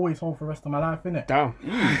will always hold for the rest of my life, innit? Damn.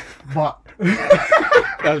 But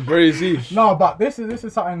that's crazy. No, but this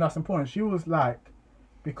is something that's important. She was like,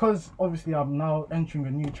 because obviously I'm now entering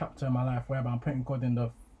a new chapter in my life whereby I'm putting God in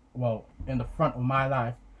the front of my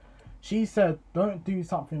life. She said, don't do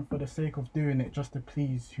something for the sake of doing it just to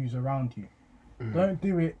please who's around you. Don't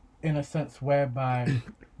do it in a sense whereby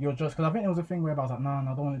you're just, because I think there was a thing whereby I was like, no, I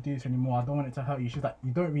don't want to do this anymore. I don't want it to hurt you. She's like,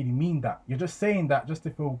 you don't really mean that. You're just saying that just to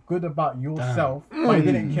feel good about yourself, but you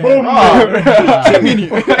didn't care.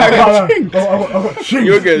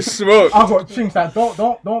 You'll get smoked. I got chinks. Like,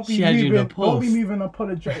 don't be moving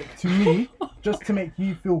apologetic to me just to make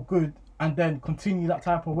you feel good. And then continue that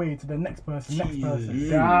type of way to the next person. Hey,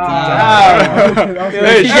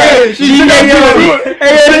 she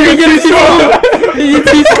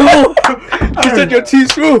said you're too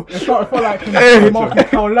small. It felt like Larry.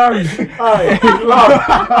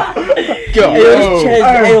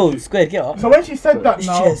 Squared, get up. So when she said that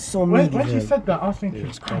when she said that, I was thinking,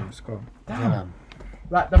 It's calm. Damn.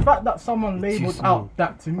 Like the fact that someone labelled out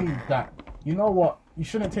that to me, that, you know what, you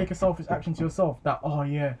shouldn't take a selfish action to yourself, that, oh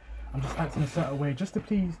yeah, I'm just acting a certain way just to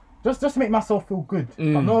please, just to make myself feel good.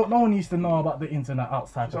 But no one needs to know about the internet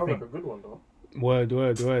outside. Sounds like a good one though. Word.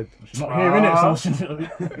 She's not hearing it, so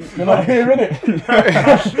you're not hearing it.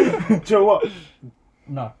 Do you know what?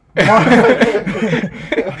 No.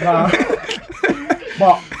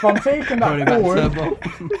 But from taking that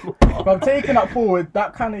forward,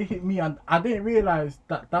 that kind of hit me, and I didn't realise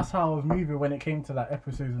that that's how I was moving when it came to like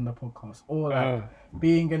episodes in the podcast, or like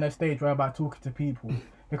being in a stage whereby talking to people.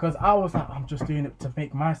 Because I was like, I'm just doing it to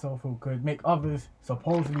make myself feel good, make others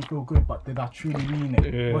supposedly feel good, but did I truly mean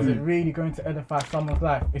it? Yeah. Was it really going to edify someone's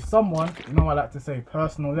life? Is someone, I like to say,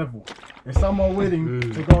 personal level, is someone willing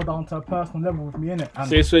to go down to a personal level with me in it?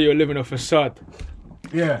 So it's where you're living a facade.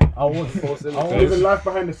 Yeah, I was. Living life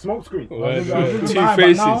behind the smoke screen. Two Lie, but now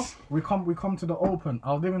faces. we come to the open.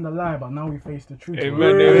 I was living the lie, but now we face the truth.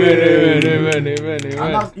 Amen.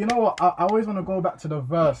 And that's, you know what? I always want to go back to the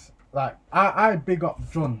verse. Like I big up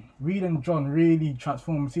John. Reading John really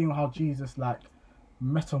transformed. Seeing how Jesus like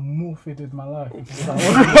metamorphosed my life. That's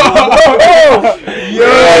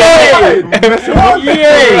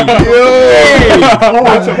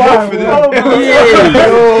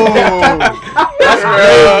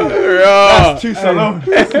too salon.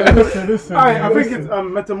 Listen. I think it's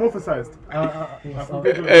metamorphosized. I think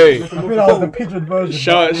that was the pigeon version.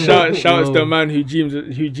 Shouts to the man who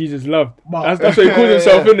Jesus loved. That's what he calls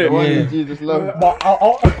himself, The innit? one who Jesus loved. But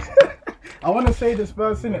I want to say this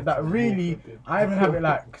verse in it that really I even have it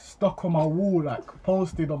like stuck on my wall, like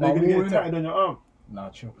posted on my You're gonna wall. get tatted on your arm. Nah,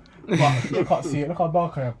 chill. But you can't see it. Look how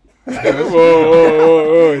dark I am.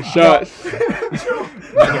 Whoa, shots.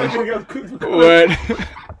 Word.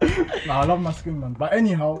 Nah, I love my skin, man. But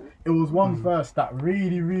anyhow, it was one verse that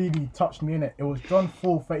really touched me in it. It was John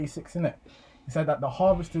 4:36 in it. He said that the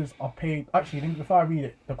harvesters are paid. Actually, before I read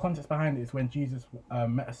it, the context behind it is when Jesus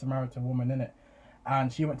met a Samaritan woman in it.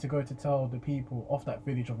 And she went to go to tell the people of that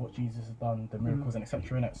village of what Jesus has done, the miracles and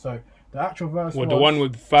etc. in it. So the actual verse was The one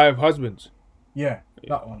with 5 husbands. Yeah,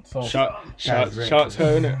 that one. So Shouts her,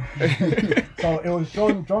 innit? So it was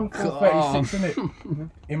John 4:36 in it.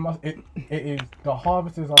 It is the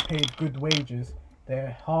harvesters are paid good wages.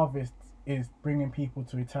 Their harvest is bringing people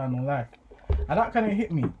to eternal life, and that kind of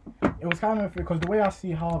hit me. It was kind of because the way I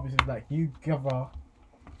see harvest is like you gather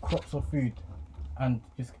crops of food, and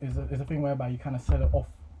just is a thing whereby you kind of sell it off.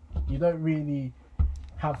 You don't really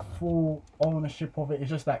have full ownership of it. It's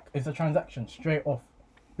just like it's a transaction straight off,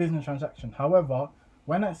 business transaction. However,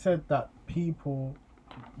 when it said that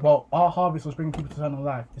our harvest was bringing people to eternal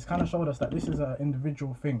life, it's kind of showed us that this is an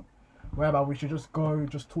individual thing, whereby we should just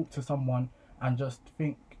talk to someone and just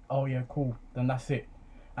think, oh yeah, cool, then that's it.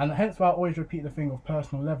 And hence why I always repeat the thing of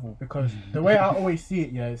personal level, because the way I always see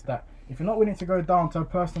it, is that if you're not willing to go down to a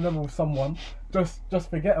personal level with someone, just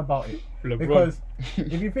forget about it. LeBron. Because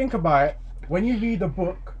if you think about it, when you read a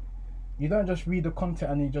book, you don't just read the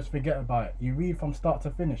content and you just forget about it. You read from start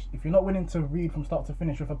to finish. If you're not willing to read from start to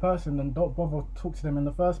finish with a person, then don't bother talk to them in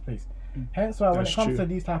the first place. Hence why when it comes to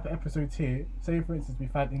these type of episodes here, say for instance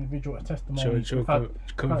we've had individual testimonies,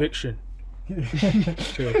 conviction.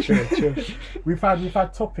 We've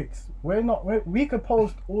had topics. We could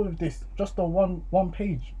post all of this just on one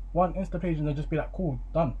page, one Insta page, and then just be like, cool,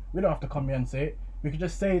 done. We don't have to come here and say it. We could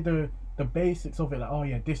just say the basics of it, like, oh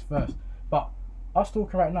yeah, this first. But us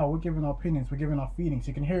talking right now, we're giving our opinions, we're giving our feelings.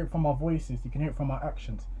 You can hear it from our voices, you can hear it from our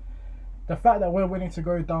actions. The fact that we're willing to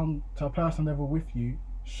go down to a personal level with you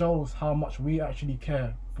shows how much we actually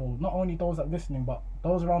care for not only those that are listening, but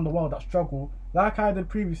those around the world that struggle, like I did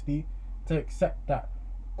previously, to accept that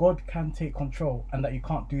God can take control and that you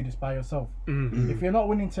can't do this by yourself. If you're not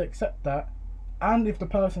willing to accept that, and if the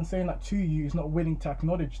person saying that to you is not willing to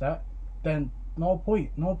acknowledge that, then no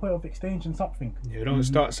point of exchanging something. You don't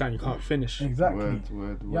start something you can't finish. Exactly.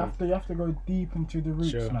 Word. You have to go deep into the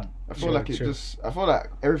roots, man. I feel like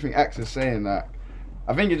everything Axe is saying that.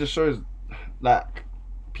 I think it just shows like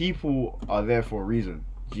people are there for a reason.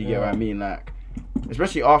 Do you get what I mean? Like,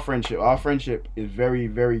 especially our friendship. Our friendship is very,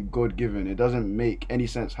 very God given. It doesn't make any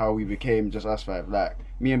sense how we became just us five. Like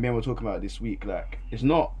me and Ben were talking about it this week. Like it's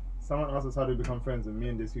not. Someone asked us how to become friends, and me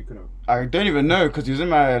and this we couldn't. I don't even know because he was in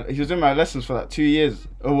my lessons for like 2 years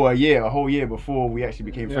or a whole year before we actually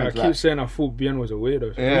became friends. I keep saying I thought Bien was a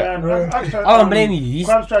weirdo. I don't blame you. He used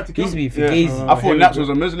to be fugazi. I thought Nats was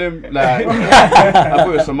a Muslim. Like I thought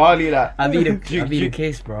it was Somali. Like I be the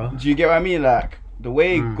case, bro. Do you get what I mean? Like the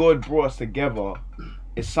way God brought us together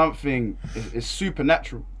is something. It's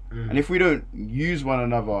supernatural. And if we don't use one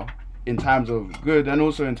another in times of good and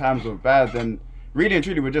also in times of bad, then really and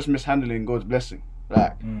truly we're just mishandling God's blessing.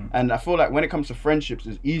 Like and I feel like when it comes to friendships,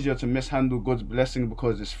 it's easier to mishandle God's blessing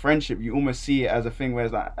because it's friendship. You almost see it as a thing where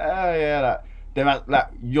it's like,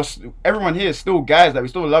 everyone here is still guys. Like we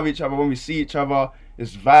still love each other when we see each other.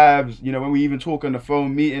 It's vibes. You know, when we even talk on the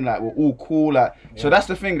phone meeting, like we're all cool. Like so that's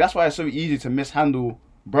the thing. That's why it's so easy to mishandle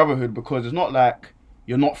brotherhood, because it's not like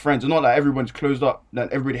you're not friends. It's not like everyone's closed up,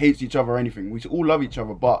 that everybody hates each other or anything. We all love each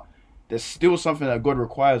other, but there's still something that God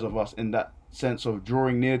requires of us in that sense of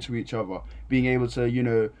drawing near to each other, being able to,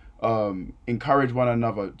 encourage one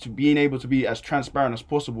another, to being able to be as transparent as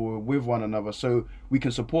possible with one another so we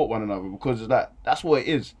can support one another, because it's like that's what it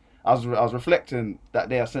is. I was reflecting that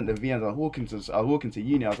day. I sent the VNs. I was walking to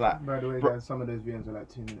uni. I was like, By the way, guys, some of those VNs were like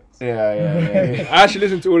 2 minutes. yeah. I actually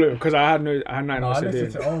listened to all of it because I had nothing No, I else to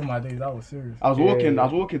listened do. to all my days. That was serious. I was walking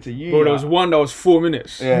to uni. Bro, there was one that was 4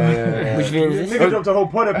 minutes. Yeah. Which means this. Nigga dropped a whole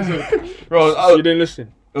pod episode. Bro, You didn't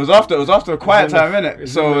listen. it was after a quiet time, innit?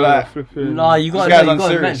 It's So in the like, flipping- No, you This gotta guy's know, you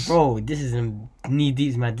gotta unserious. bro. This is knee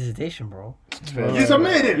deep my dissertation, bro. You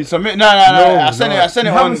submitted it. you submit? No. I sent it You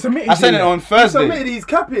on. haven't submitted I sent it it. on You submitted. Thursday. He's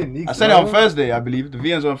capping. I sent it on Thursday, I believe. The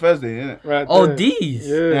VN's on Thursday, innit? Right Oh, there. these.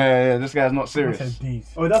 Yeah. Yeah. This guy's not I serious. said these.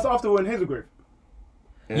 Oh, that's after we're in Hazelgrove.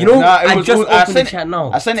 Yeah. You know, Nah, it I was- just it was- I opened the sent- chat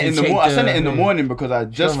now. I sent it to in the check I sent it in the morning because I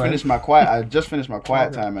just man. finished my quiet. I just finished my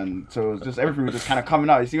quiet time, and so it was just everything was just kind of coming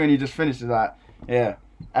out. You see, when you just finish, it's like, yeah,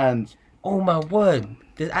 and Oh my word!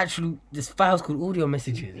 There's files called audio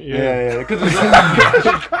messages. yeah, because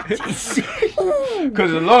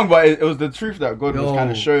it's long, but it was the truth that God was Yo,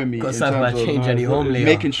 kind of showing me got in something terms about of change any home later.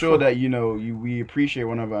 making sure that we appreciate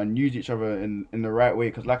one another and use each other in the right way.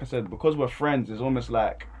 Because like I said, because we're friends, it's almost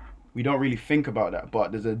like we don't really think about that,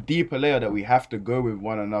 but there's a deeper layer that we have to go with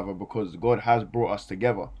one another because God has brought us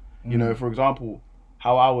together. You know, for example,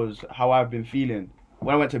 how I've been feeling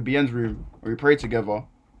when I went to BN's room and we prayed together.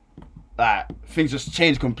 Like things just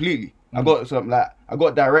changed completely. I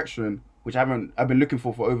got direction which I've been looking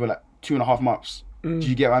for over like 2.5 months. Do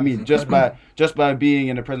you get what I mean? Just by being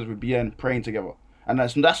in the presence with BN, praying together, and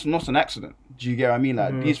that's not an accident. Do you get what I mean?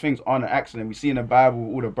 Like these things aren't an accident. We see in the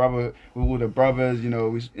Bible with all the brothers. You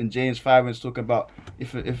know, in James 5, when it's talking about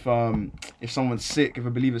if someone's sick, if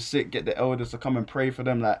a believer's sick, get the elders to come and pray for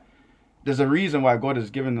them. Like there's a reason why God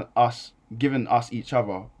has given us each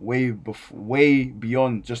other way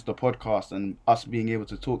beyond just the podcast and us being able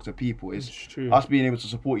to talk to people. It's true. us being able to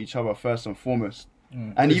support each other first and foremost.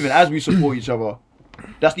 And even as we support each other,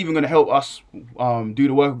 that's even going to help us do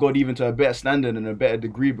the work of God even to a better standard and a better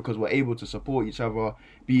degree, because we're able to support each other,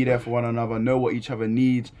 be there for one another, know what each other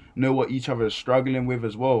needs, know what each other is struggling with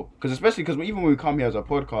as well. Because even when we come here as a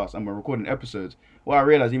podcast and we're recording episodes, what I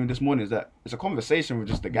realized even this morning is that it's a conversation with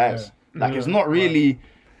just the guys. Like it's not really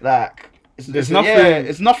like it's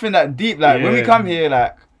nothing that deep. Like when we come here,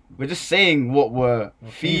 like we're just saying what we're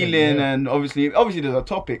feeling, and obviously there's a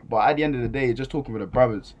topic, but at the end of the day, it's just talking with the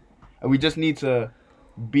brothers, and we just need to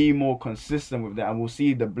be more consistent with that, and we'll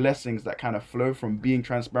see the blessings that kind of flow from being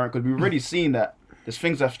transparent, because we've already seen that there's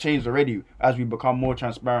things that have changed already as we become more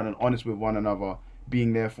transparent and honest with one another,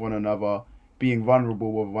 being there for one another, being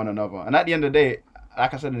vulnerable with one another. And at the end of the day,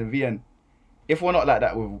 like I said in the VN, if we're not like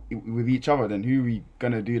that with each other, then who are we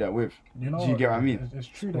gonna do that with? You know, do you get what I mean? It's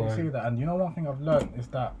true that you say that, and you know one thing I've learned is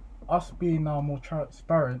that us being now more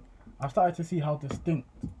transparent, I've started to see how distinct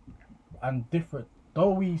and different,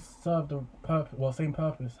 though we serve the same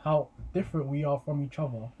purpose, how different we are from each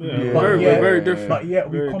other. Yeah, But very different. But yet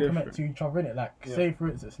we Very complement different. to each other, innit? Like, say for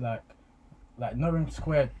instance, like knowing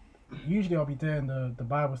squared. Usually I'll be doing the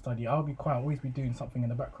Bible study. I'll be quiet, always be doing something in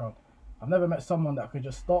the background. I've never met someone that could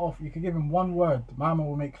just start off. You could give him one word. My man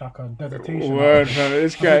will make like a dissertation. Word, fam.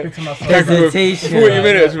 This I'm guy. thinking to myself, Dissertation. 40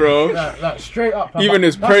 minutes, bro. like straight up. Even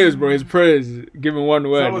his prayers, bro. His prayers, given one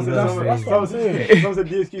word. Someone said That's what I'm saying. someone said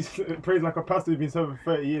DSQ prays like a pastor who's been serving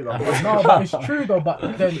for 30 years. Like, No, but it's true though. But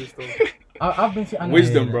then I've been seeing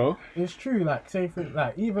Wisdom, bro. It's true. Like say for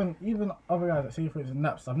even other guys that say for instance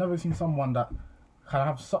naps. I've never seen someone that can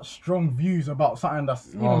have such strong views about something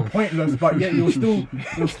that's even pointless, but yet you'll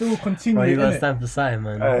still continue. Bro, you gotta innit? stand for side,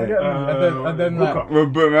 man. And then like, We're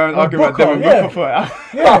arguing about Booker, them yeah. for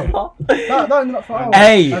that not for hours.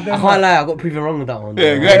 Hey, I And can't then, lie, I got proven wrong with that one.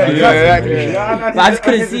 Yeah, exactly. Yeah, exactly. yeah, and But I just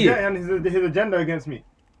couldn't his see it. And his agenda against me.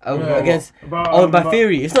 Against But, by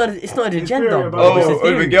theory. It's not an His agenda, theory bro. It's a Oh, over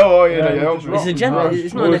theory. girl. Oh, yeah, Yeah, yeah. just It's agenda. What's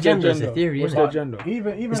It's not an agenda. It's a theory, What's innit? the agenda?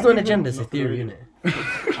 even It's not an agenda. It's a theory,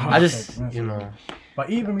 innit? I just, you know. But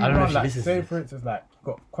even we I don't know run if like this is say this. for instance like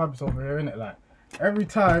got Quabs over here innit, like every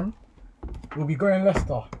time we'll be going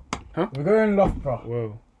Leicester. Huh? We're going Loughborough.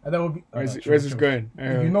 Whoa. And then we'll be Where's this going?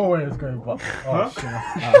 You know where it's going, but shit.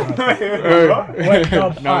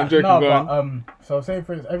 Hey. No, I'm joking, go on. So say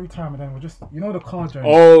for instance every time, and then we'll just the car journey.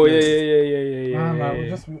 Oh, yeah. We'll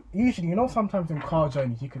just usually sometimes in car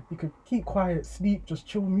journeys you could keep quiet, sleep, just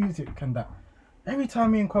chill music and that. Every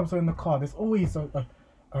time me and Quabs are in the car, there's always a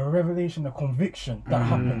revelation, a conviction that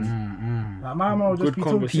happens. Like my mum will just Good be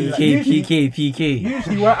talking to you. PK.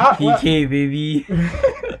 Usually we're at PK, baby.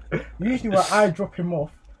 usually where I drop him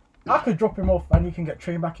off, I could drop him off and he can get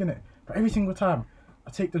trained back in it. But every single time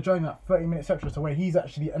I take the journey like 30 minutes extra to where he's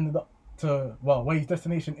actually ended up where his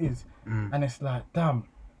destination is. And it's like, damn,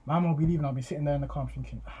 my mum will be leaving, I'll be sitting there in the car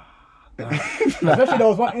thinking, damn. Especially there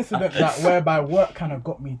was one incident that whereby work kind of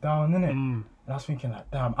got me down, innit? And I was thinking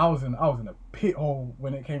like, damn, I was in a pit hole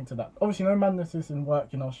when it came to that. Obviously, no madness is in work,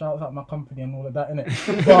 you know. Shouts out my company and all of that, innit?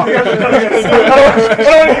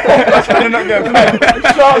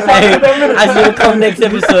 As you come next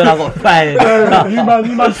episode, I got fired. You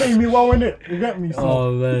man paying me well, innit? You get me? So,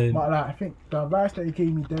 Oh man. but like, I think the advice that he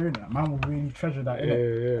gave me there, innit, man will really treasure that,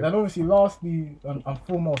 innit? Yeah. And then obviously, lastly and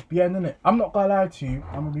foremost, Bien, innit? I'm not gonna lie to you,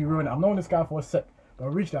 I'm gonna be real, innit? I've known this guy for a sec. But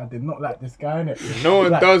originally, I did not like this guy, innit? No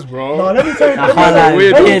one does, bro. No, let me tell you. Let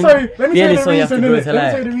me tell you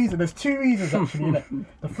the reason. There's two reasons actually, innit?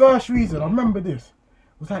 The first reason, I remember this,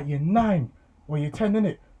 was like year 9 or year 10,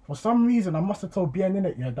 innit? For some reason, I must have told Bien,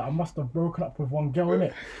 innit, yeah, that I must have broken up with one girl,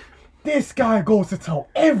 innit? This guy goes to tell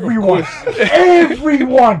everyone.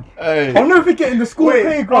 Everyone. Hey. I'll never forget in the school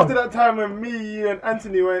playground. After that time when me, you and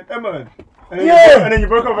Anthony went Emma. And then you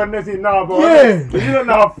broke up and then said, nah, bro. Yeah. But you don't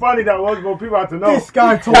know how funny that was, but people had to know. This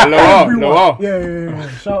guy told everyone. Noah. Yeah.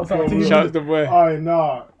 Shouts out to you. Shouts the boy. Oh,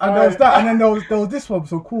 nah. And there was that, and then there was this one.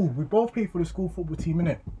 So cool. We both played for the school football team,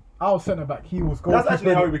 innit? I was centre back. He was goalkeeper. That's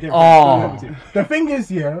actually how we became Oh. The thing is,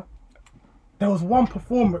 yeah, there was one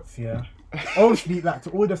performance, yeah. Obviously, like to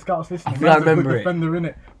all the scouts listening, I remember a good it. defender,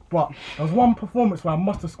 innit? But there was one performance where I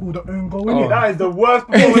must have scored an own goal, innit? That is the worst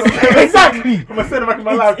performance Exactly. from a centre back in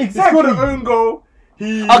my life. Exactly. He scored an own goal.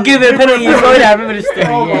 I'll give it a penalty. I remember this thing.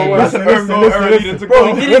 Oh, Yeah. that's an own goal.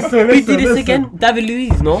 Bro, We did this again. David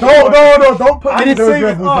Luiz, no? No, don't put me in I'm those saying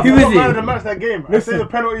levels. Who is it? man of the match that game. I say the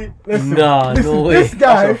penalty. Nah, no way. This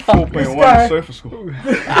guy, 4.1 sofa score.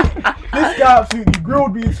 this guy absolutely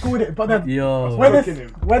grilled me and scored it. But then Yo.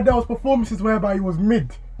 when there was performances whereby he was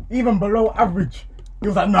mid, even below average, he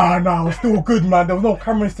was like, nah, I was still good, man. There was no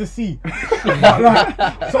cameras to see. But,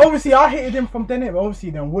 like, so obviously I hated him from then. But obviously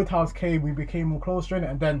then Woodhouse came, we became more closer in it,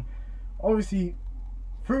 and then obviously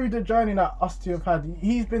through the journey that us two have had,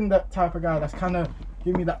 he's been that type of guy that's kind of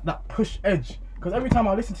give me that push edge. Because every time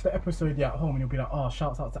I listen to the episode at home, and you'll be like, "Oh,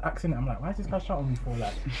 shouts out to Accent." I'm like, "Why is this guy shouting me for?"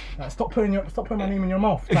 Like stop putting my name in your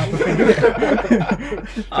mouth. Type of thing.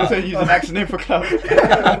 So use an accent name for club.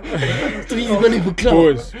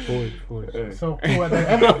 Pause. So cool.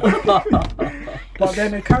 But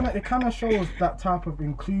then it kind of shows that type of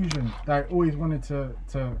inclusion that I always wanted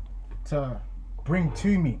to bring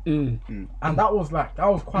to me, and that was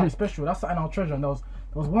quite special. That's something I'll treasure. And there was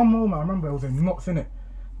one moment I remember, it was in Knots, innit?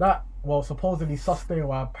 That supposedly sus day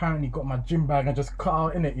where I apparently got my gym bag and just cut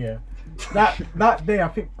out in it. Yeah, that day I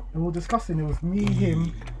think we were discussing. It was me,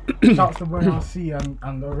 him, shouts to Boy RC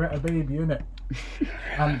and Loretta Baby, innit?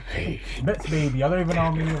 And Bet's Baby. I don't even know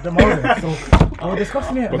how many of them are there. So I was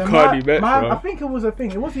discussing it. And then I think it was a thing.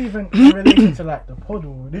 It wasn't even in relation to like the pod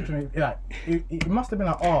or religion. Like it must have been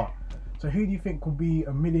like, so who do you think will be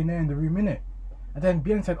a millionaire in the room, innit? And then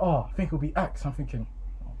Bien said, I think it'll be Axe. I'm thinking,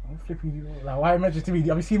 flippy, like, why imagine to me?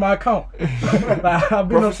 Have you seen my account? Like, I've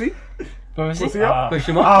been Prophecy?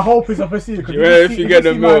 I hope it's a prophecy. If you get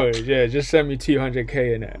the millions, just send me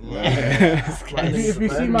 200k in it. If you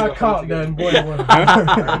see my account, then boy.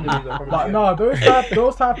 But no,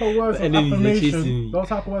 those type of words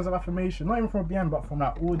of affirmation, not even from Bien, but from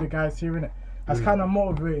like all the guys here in it, has kind of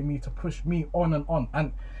motivated me to push me on and on.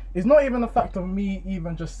 And it's not even the fact of me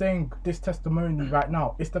even just saying this testimony right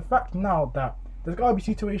now. It's the fact now that there's gotta be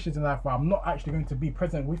situations in life where I'm not actually going to be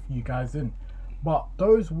present with you guys in. But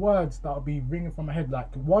those words that'll be ringing from my head,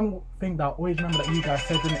 like one thing that I always remember that you guys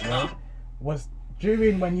said in it, right, was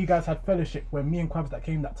during when you guys had fellowship, when me and Quabs that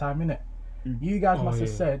came that time in it, you guys must have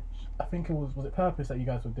said, I think it was it Purpose that you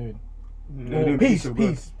guys were doing? Peace.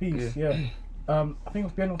 Yeah. I think it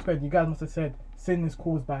was Bien Squared. You guys must have said sin is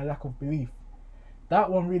caused by a lack of belief. That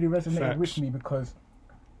one really resonated with me, because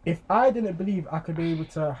if I didn't believe I could be able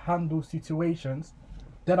to handle situations,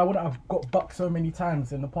 then I wouldn't have got bucked so many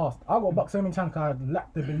times in the past. I got bucked so many times because I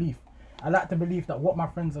lacked the belief. I lacked the belief that what my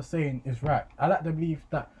friends are saying is right. I lacked the belief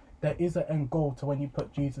that there is an end goal to when you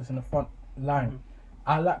put Jesus in the front line.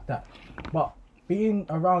 I lacked that. But being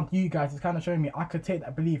around you guys is kind of showing me I could take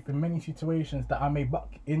that belief in many situations that I may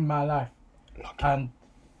buck in my life. And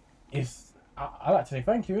it's, I like to say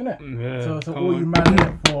thank you, innit? Yeah, to all you man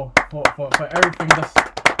innit, for everything that's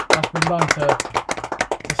been done to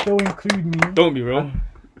still include me. Don't be real.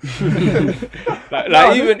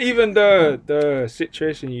 like even the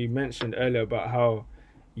situation you mentioned earlier about how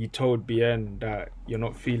you told Bien that you're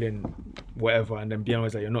not feeling whatever, and then Bien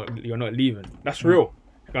was like, you're not leaving. That's real.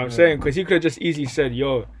 You know what I'm saying? Because he could have just easily said,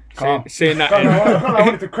 saying that. I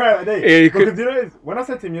wanted to cry that day. Because you know, when I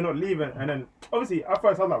said to him, you're not leaving, and then obviously at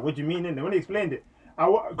first I was like, what do you mean? And then when he explained it,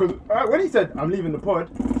 because when he said I'm leaving the pod,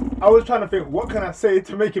 I was trying to think, what can I say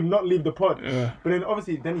to make him not leave the pod? But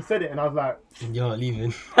then he said it, and I was like, you're not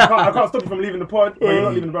leaving. I can't stop you from leaving the pod, but you're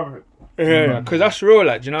not leaving the Brotherhood. Yeah, because that's real,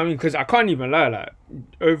 like, do you know what I mean? Because I can't even lie, like,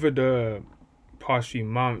 over the past few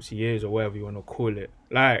months, years, or whatever you want to call it,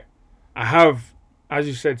 like, I have, as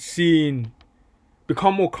you said,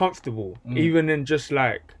 become more comfortable, even in just,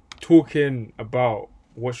 like, talking about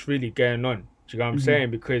what's really going on. Do you know what I'm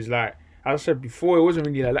saying? Because, like, as I said before, it wasn't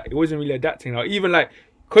really adapting. Like, even, like,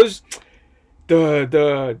 because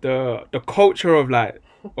the culture of, like,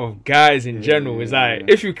 of guys in general is like,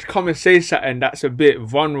 if you come and say something that's a bit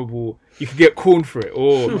vulnerable, you could get corned for it,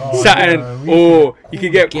 or or you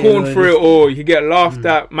could get corned for it, or you could get laughed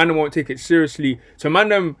at. Man, them won't take it seriously. So man,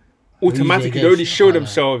 them automatically already show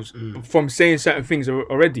themselves from saying certain things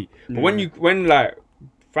already. But when like,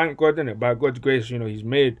 thank God, innit, by God's grace, you know, he's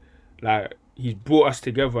brought us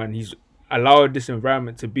together, and he's allowed this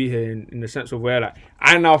environment to be here in the sense of where, like,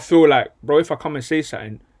 I now feel like, bro, if I come and say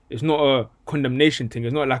something, it's not a condemnation thing.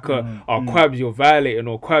 It's not like Quabs, you're violating,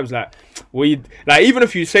 or Quabs, like, like, even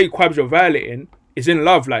if you say Quabs, you're violating, it's in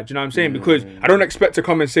love, like, do you know what I'm saying? Because I don't expect to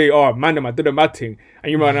come and say, oh, man, I did a mad thing,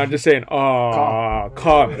 and you might not just saying, oh,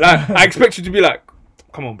 calm. Like, I expect you to be like,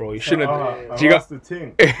 come on, bro, you shouldn't. That's the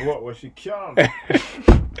thing. What was she calm? What?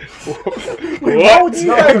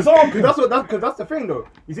 Because that's the thing, though.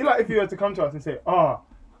 You see, like, if you were to come to us and say, oh,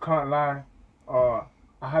 can't lie,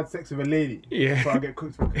 I had sex with a lady, so I get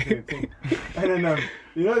cooked for cooking a thing. And then,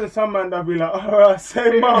 you know, there's some man that'll be like, alright,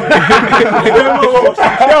 say mum.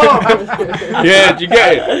 Yeah, do you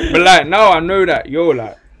get it? But, like, now I know that, yo,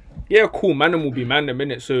 like, yeah, cool, man, them will be man them,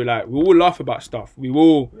 innit? So, like, we all laugh about stuff. We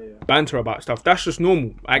will banter about stuff. That's just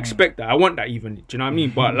normal. I expect that. I want that even. Do you know what I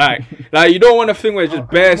mean? But, like you don't want a thing where it's just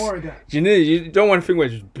bare... You don't want a thing where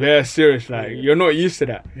it's just bare serious. Like, you're not used to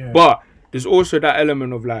that. Yeah. But there's also that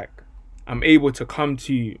element of, like, I'm able to come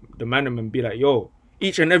to the man and be like, yo,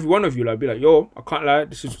 each and every one of you, like, be like, yo, I can't lie,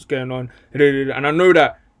 this is what's going on. And I know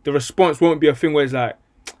that the response won't be a thing where it's like,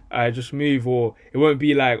 I just move, or it won't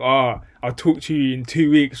be like, oh, I'll talk to you in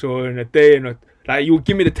 2 weeks or in a day, and like, you'll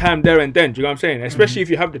give me the time there and then. Do you know what I'm saying? Especially if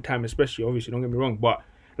you have the time, especially, obviously, don't get me wrong, but,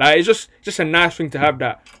 like, it's just a nice thing to have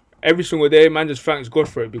that every single day. Man, just thanks God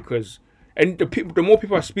for it, because, and the more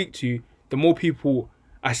people I speak to, the more people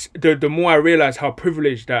the more I realize how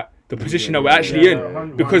privileged that the position that we're actually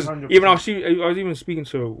in. Because 100%. Even I was even speaking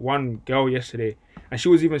to one girl yesterday, and she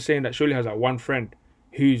was even saying that she only has like one friend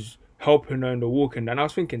who's helping her in the walk, and I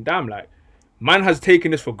was thinking, damn, like, man has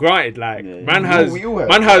taken this for granted. Like, man has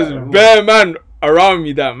bare man around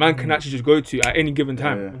me that man can actually just go to at any given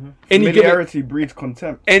time. Familiarity breeds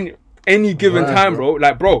contempt. Any given time, bro.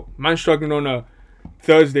 Like, bro, man struggling on a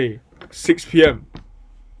Thursday, 6 p.m.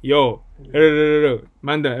 Yo,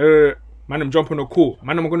 man, I'm jumping on a call.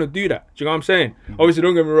 Man, I'm gonna do that. Do you know what I'm saying? Obviously,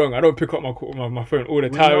 don't get me wrong. I don't pick up my phone all the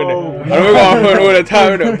time, innit? I don't pick up my phone all the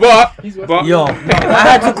time, innit? But yo,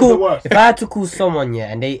 if I had to call someone,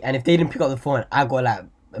 and if they didn't pick up the phone, I got like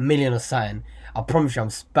a million or something. I promise you, I'm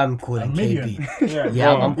spam calling KB.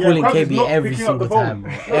 I'm calling KB every single time,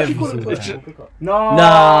 bro. Every single time.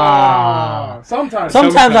 Nah. Sometimes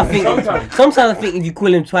I think if you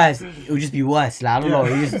call him twice, it would just be worse. Like, I don't know.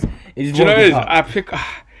 It just do you know what it is?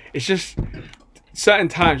 It's just certain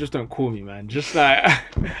times just don't call me, man. Just like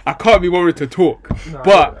I can't be worried to talk.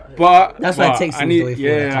 But that's why texting is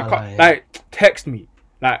I can't, like, text me.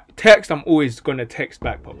 Like, text, I'm always gonna text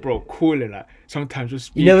back, but bro, calling, like, sometimes just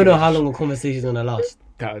speaking. You never know how long a conversation's gonna last.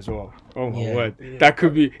 That as well. Oh my word. That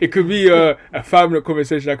could be. It could be a 5-minute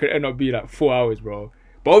conversation that could end up being like 4 hours, bro.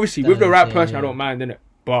 But obviously, with the right person, I don't mind, innit?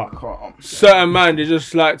 But certain man, they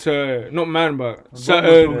just like to but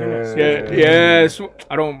certain So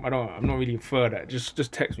I'm not really for that.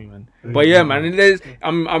 Just text me, man. But yeah,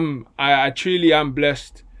 man, I truly am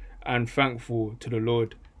blessed and thankful to the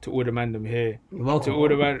Lord, to all the man them here, to all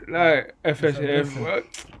the man, like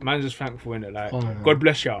FSF, man, just thankful in it. Like, God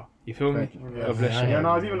bless y'all. You feel me? God bless y'all. Yeah, and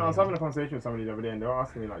I was having a conversation with somebody the other day, and they were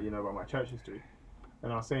asking me, like, about my church history,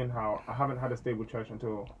 and I was saying how I haven't had a stable church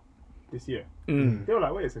until this year. They were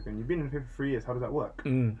like, wait a second, you've been in here for 3 years, how does that work?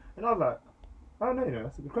 And I was like, I don't know,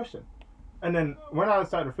 that's a good question. And then when I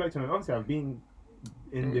started reflecting on it, obviously I've been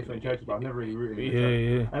in different churches, but I've never really rooted in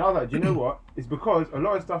church. And I was like, do you know what? It's because a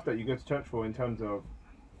lot of stuff that you go to church for in terms of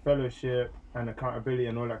fellowship and accountability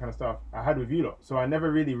and all that kind of stuff, I had with you lot. So I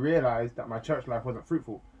never really realised that my church life wasn't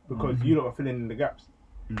fruitful because you lot were filling in the gaps.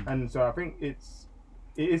 And so I think it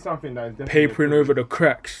is something that is definitely papering over the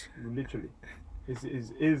cracks. Literally.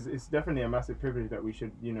 It's definitely a massive privilege that we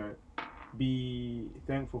should, be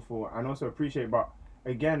thankful for and also appreciate. But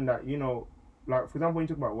again, that, like, for example, when you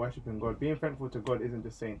talk about worshiping God, being thankful to God isn't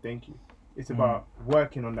just saying thank you. It's about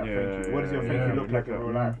working on that thank you. What does your thank you look like in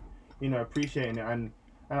real life? Appreciating it. And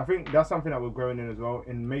I think that's something that we're growing in as well,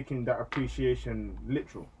 in making that appreciation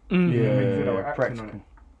literal. Making sure that we're acting practical. on it.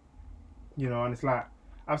 You know, and it's like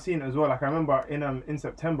I've seen it as well. Like I remember in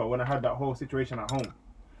September when I had that whole situation at home,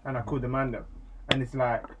 and I called the man up, and it's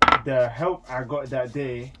like the help I got that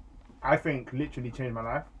day, I think literally changed my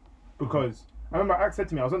life, because I remember Axe said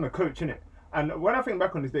to me, I was on the coach innit, and when I think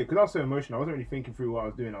back on this day, because I was so emotional, I wasn't really thinking through what I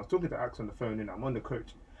was doing. I was talking to Axe on the phone, and I'm on the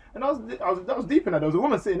coach. And I was deep in that. There was a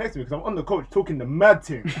woman sitting next to me because I'm on the coach talking the mad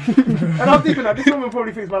thing. And I was deep in that. This woman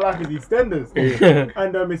probably thinks my life is EastEnders.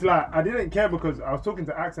 And it's like, I didn't care because I was talking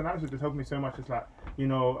to Axe, and Axe was just helping me so much. It's like, you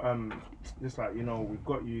know, just like, you know, we've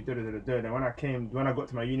got you, da-da-da-da-da. And when I got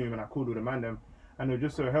to my uni room and I called all the man them, and it was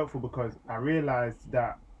just so helpful because I realised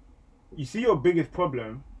that you see your biggest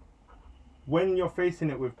problem, when you're facing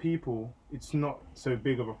it with people, it's not so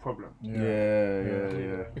big of a problem. Yeah.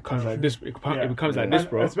 It becomes like this. It becomes like this,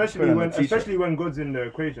 bro. Especially when God's in the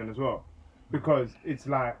equation as well, because it's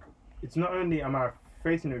like, it's not only am I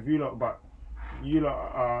facing it with you lot, but you lot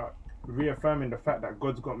are reaffirming the fact that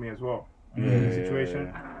God's got me as well in the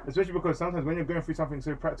situation. Especially because sometimes when you're going through something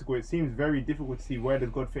so practical, it seems very difficult to see where does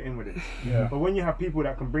God fit in with it. Yeah. But when you have people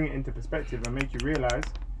that can bring it into perspective and make you realize,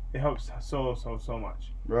 it helps so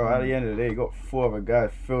much. Bro, at the end of the day, you got 4 other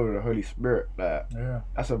guys filled with the Holy Spirit. Like, Yeah.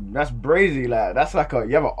 that's brazy. Like, that's like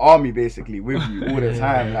you have an army basically with you all the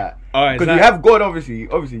time. Like, Alright, because you have God, obviously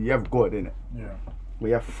you have God in it. Yeah.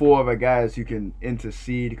 We have 4 other guys who can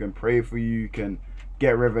intercede, who can pray for you, can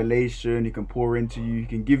get revelation, who can pour into you, who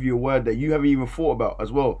can give you a word that you haven't even thought about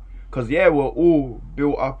as well. Because we're all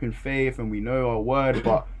built up in faith and we know our word,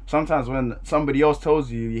 but sometimes when somebody else tells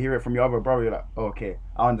you, you hear it from your other brother, you're like, oh, okay,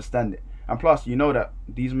 I understand it. And plus, you know that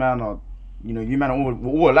these men are, you know, you men are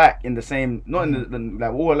all alike in the same, not in the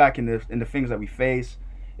like, we're all alike in the things that we face,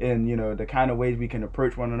 in, you know, the kind of ways we can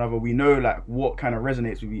approach one another. We know like what kind of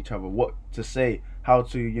resonates with each other, what to say, how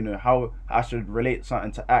to, you know, how I should relate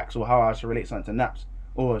something to Axe, or how I should relate something to Naps,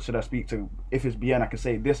 or should I speak to, if it's BN, I can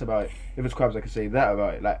say this about it, if it's Quabs, I can say that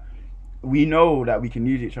about it. Like, we know that we can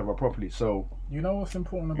use each other properly. So you know what's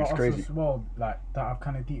important about us crazy as well, like that I've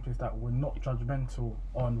kind of deeped, is that we're not judgmental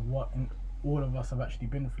on what all of us have actually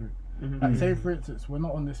been through. Like, say for instance, we're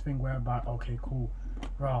not on this thing whereby, okay, cool,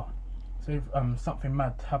 rah, say if, something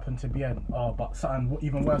mad happened to BN, but something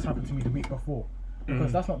even worse happened to me the week before.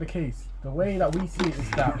 Because that's not the case. The way that we see it is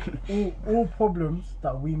that all problems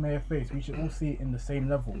that we may have faced, we should all see it in the same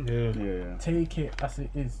level. yeah. Take it as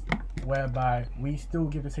it is, whereby we still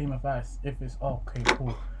give the same advice. If it's okay,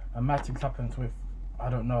 cool, a mad thing happens with, I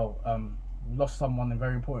don't know, lost someone and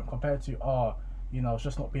very important, compared to you know, it's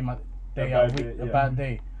just not been my day out week, a bad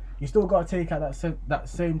day. You still got to take at that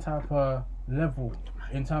same type of level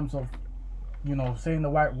in terms of, you know, saying the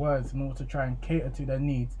right words in order to try and cater to their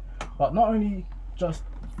needs, but not only just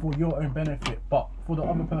for your own benefit, but for the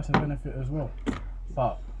other person's benefit as well.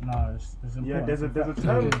 But no, it's important. Yeah, there's a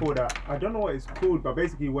term for that. I don't know what it's called, but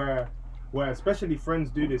basically where especially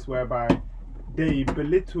friends do this, whereby they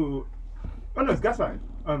belittle. Oh no, it's gaslighting.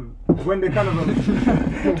 When they kind of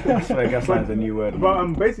Sorry, gaslighting is a new word.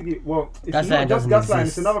 But basically, well, it's Gaslighting not just doesn't gaslighting.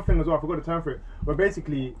 exist. It's another thing as well. I forgot the term for it. But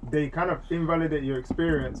basically, they kind of invalidate your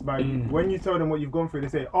experience by when you tell them what you've gone through. They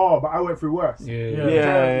say, "Oh, but I went through worse." Yeah. Do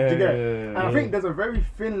you get it? And I think there's a very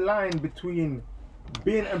thin line between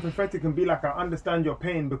being empathetic and be like, I understand your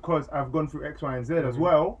pain because I've gone through X, Y, and Z as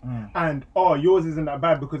well, and yours isn't that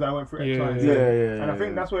bad because I went through X, Y, and Z. And I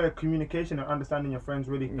think that's where communication and understanding your friends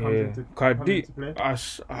really comes into play. I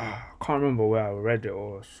can't remember where I read it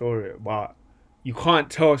or saw it, but you can't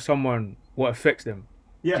tell someone what affects them.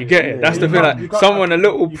 Yeah, Do you get it? That's the you thing. can't- Like, someone a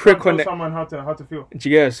little you prick can't on tell it. someone how to feel. Do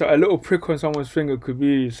you get it? So a little prick on someone's finger could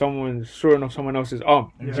be someone sawing off someone else's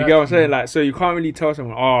arm. Do you get what I'm saying? Like, so you can't really tell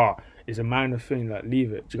someone, it's a minor thing, like,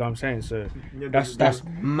 leave it. Do you get what I'm saying? So That's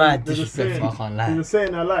mad There's a disrespectful, I can't lie. There's a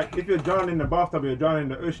saying I like: if you're drowning in the bathtub, you're drowning in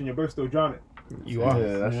the ocean, you're both still drowning. you are.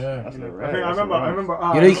 Yeah, that's I right. think I remember.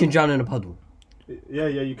 You know you can drown in a puddle. Yeah,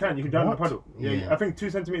 you can drown in a puddle. Yeah, Yeah. I think 2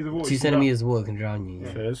 centimeters of water. 2 you can centimeters of water can drown you.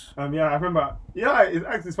 Yeah. Yes. I remember. Yeah, it's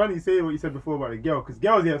actually funny you say what you said before about the girl, because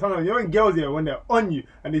girls here sometimes, you know, when girls here when they're on you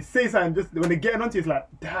and they say something, just when they're getting onto you, it's like,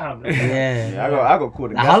 damn. Yeah. I got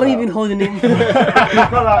called a Like, how long gaslighter. you been holding it?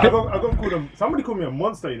 I got called somebody called me a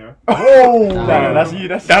monster, you know. Oh, no, that's you.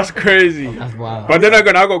 That's crazy. That's wild. But then I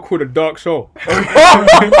got called a dark soul.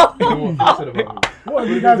 What have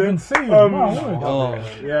you guys been saying? Wow, Oh,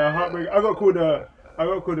 Yeah, heartbreak. I got called a I've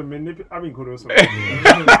been called all sorts.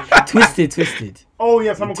 twisted. Oh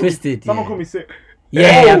yeah, someone Twisted, Someone yeah. called me sick.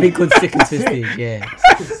 Yeah, I've been called sick and twisted. Yeah.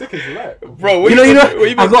 Sick as that. Bro, You know,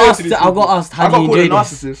 I got asked, how I do got you called a enjoy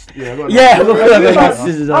this? narcissist. Yeah, I got Yeah, I got narcissist. called a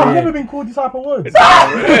narcissist. I've never been called these type of words.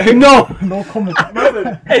 No. No comment.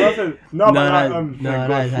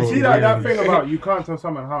 See that thing about you can't tell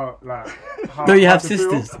someone how No, you how have to feel?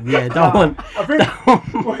 sisters. Yeah, that one. I think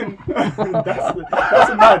when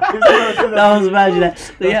that's mad. That was mad. Like,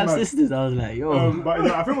 so you have mad. sisters. I was like, yo. But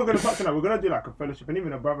I think we're gonna touch on that. We're gonna do like a fellowship and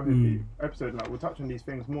even a brotherhood episode. Like we'll touch on these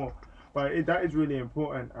things more. But that is really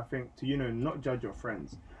important, I think, to not judge your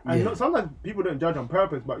friends. And sometimes people don't judge on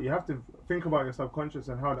purpose, but you have to think about your subconscious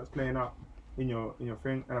and how that's playing out in your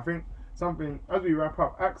thing. And I think something, as we wrap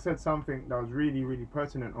up, Axe said something that was really, really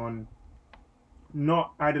pertinent on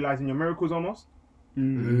not idolizing your miracles almost.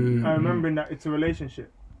 And remembering that it's a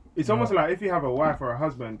relationship. It's almost like if you have a wife or a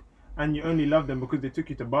husband and you only love them because they took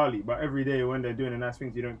you to Bali, but every day when they're doing the nice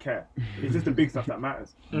things you don't care. It's just the big stuff that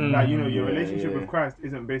matters. Like, your relationship with Christ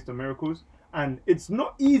isn't based on miracles. And it's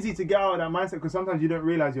not easy to get out of that mindset because sometimes you don't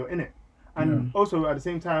realize you're in it. And also at the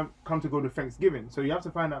same time come to God with thanksgiving. So you have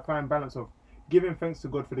to find that fine balance of giving thanks to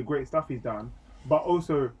God for the great stuff he's done, but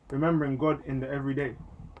also remembering God in the everyday.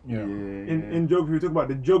 In geography, we talk about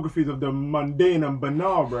the geographies of the mundane and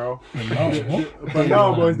banal, bro.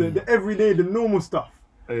 Banal, bro, is the everyday, the normal stuff.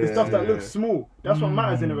 The stuff that looks small. That's what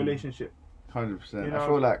matters in a relationship. 100%. I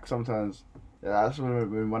feel like sometimes, that's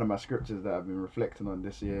one of my scriptures that I've been reflecting on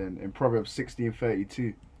this year in Proverbs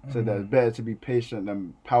 16:32. So that it's better to be patient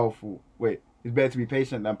than powerful. It's better to be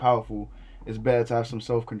patient than powerful. It's better to have some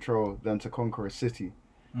self-control than to conquer a city.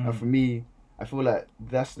 And for me, I feel like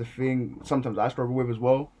that's the thing sometimes I struggle with as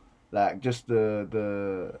well. Like just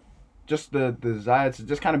the desire to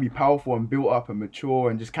just kind of be powerful and built up and mature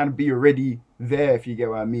and just kind of be already there, if you get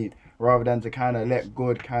what I mean, rather than to kind of let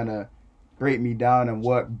God kind of break me down and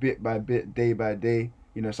work bit by bit, day by day.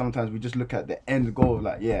 Sometimes we just look at the end goal,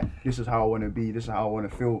 like, this is how I want to be, this is how I want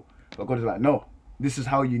to feel. But God is like, no, this is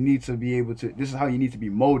how you need to be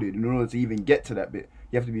molded in order to even get to that bit.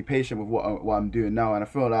 You have to be patient with what I'm doing now. And I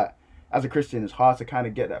feel like as a Christian, it's hard to kind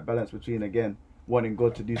of get that balance between, again, wanting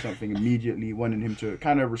God to do something immediately, wanting him to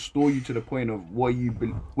kind of restore you to the point of where you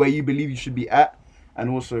believe you should be at, and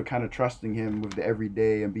also kind of trusting him with the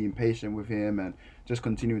everyday and being patient with him and just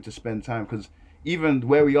continuing to spend time. Because even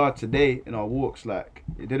where we are today in our walks, like,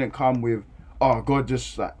 it didn't come with, oh, God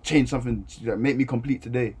just like change something that make me complete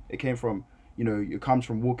today. It came from, it comes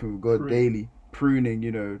from walking with God daily,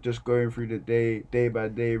 pruning, just going through the day by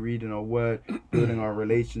day, reading our word, building our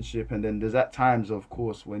relationship. And then there's at times, of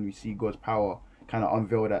course, when we see God's power kind of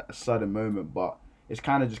unveiled at a sudden moment, but it's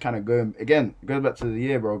kind of going, again, it goes back to the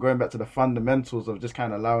year, bro, going back to the fundamentals of just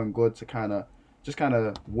kind of allowing God to kind of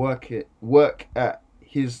work at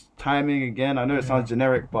his timing again. I know it sounds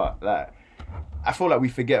generic, but like, I feel like we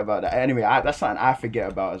forget about that. Anyway, that's something I forget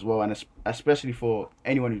about as well, and especially for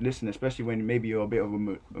anyone who's listening, especially when maybe you're a bit of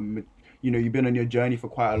you've been on your journey for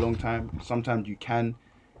quite a long time. Sometimes you can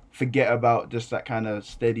forget about just that kind of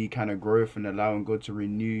steady kind of growth and allowing God to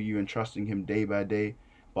renew you and trusting him day by day.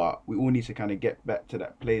 But we all need to kind of get back to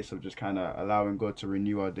that place of just kind of allowing God to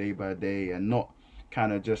renew our day by day and not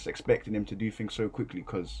kind of just expecting him to do things so quickly,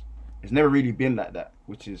 because it's never really been like that,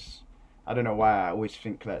 which is, I don't know why I always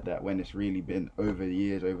think like that when it's really been over the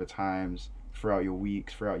years, over times, throughout your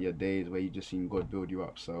weeks, throughout your days, where you just seen God build you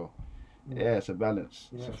up. So it's a balance.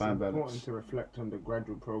 It's a fine balance. It's important to reflect on the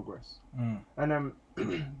gradual progress. And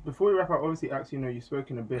before we wrap up, obviously, Axe, you've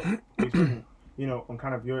spoken a bit, on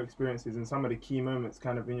kind of your experiences and some of the key moments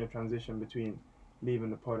kind of in your transition between leaving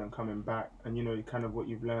the pod and coming back, and kind of what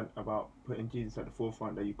you've learned about putting Jesus at the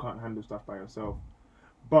forefront, that you can't handle stuff by yourself.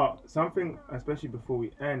 But something, especially before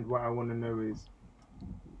we end, what I want to know is,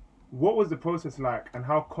 what was the process like, and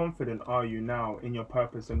how confident are you now in your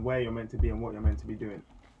purpose and where you're meant to be and what you're meant to be doing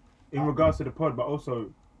in regards to the pod, but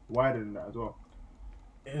also wider than that as well?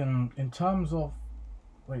 In terms of,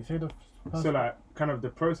 so like kind of the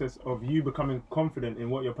process of you becoming confident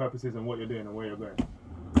in what your purpose is and what you're doing and where you're going.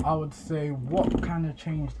 I would say what kind of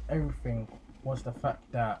changed everything was the fact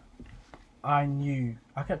that I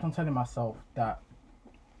kept on telling myself that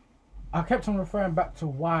I kept on referring back to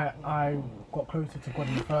why I got closer to God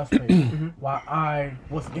in the first place, why I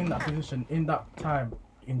was in that position, in that time,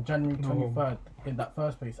 in January 23rd, in that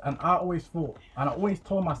first place. And I always thought, and I always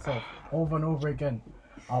told myself over and over again,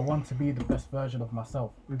 I want to be the best version of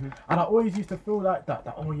myself. And I always used to feel like that,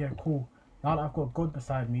 oh yeah, cool. Now that I've got God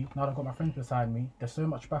beside me, now that I've got my friends beside me, there's so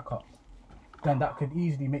much backup. Then that could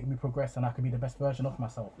easily make me progress and I could be the best version of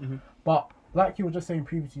myself. But like you were just saying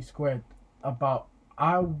previously, Squared, about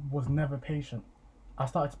I was never patient. I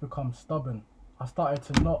started to become stubborn. I started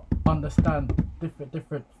to not understand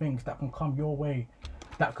different things that can come your way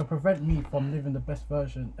that could prevent me from living the best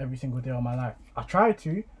version every single day of my life. I tried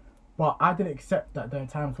to, but I didn't accept that there are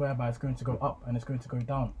times whereby it's going to go up and it's going to go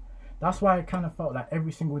down. That's why I kind of felt like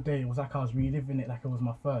every single day it was like I was reliving it like it was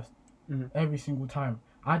my first. Every single time.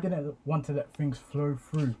 I didn't want to let things flow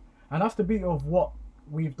through. And that's the beauty of what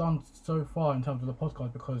we've done so far in terms of the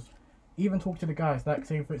podcast, because even talk to the guys, like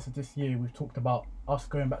say for instance this year we've talked about us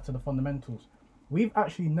going back to the fundamentals. We've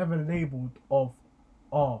actually never labelled of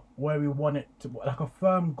where we want it to, like a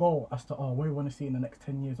firm goal as to where we want to see in the next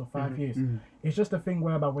 10 years or 5 years. It's just a thing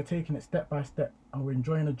whereby we're taking it step by step and we're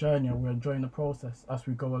enjoying the journey and we're enjoying the process as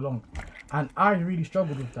we go along. And I really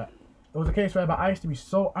struggled with that. It was a case whereby I used to be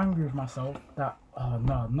so angry with myself that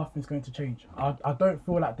no, nothing's going to change. I don't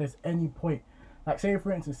feel like there's any point. Like say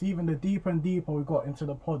for instance, even the deeper and deeper we got into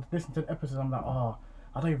the pod, listen to the episodes, I'm like,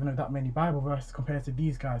 I don't even know that many Bible verses compared to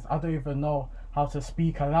these guys. I don't even know how to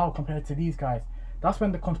speak aloud compared to these guys. That's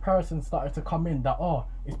when the comparison started to come in that,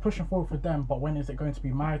 it's pushing forward for them, but when is it going to be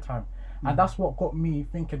my time? And that's what got me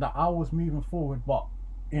thinking that I was moving forward, but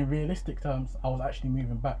in realistic terms, I was actually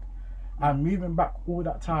moving back. And moving back all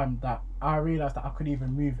that time that I realised that I couldn't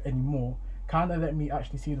even move anymore, kind of let me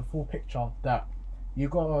actually see the full picture that you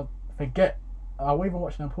gotta forget. I was even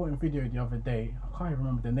watching an important video the other day, I can't even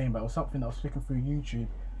remember the name, but it was something that I was flicking through YouTube.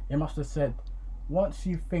 It must have said, once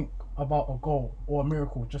you think about a goal or a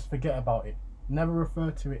miracle, just forget about it. Never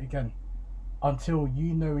refer to it again until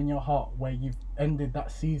you know in your heart where you've ended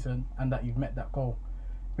that season and that you've met that goal.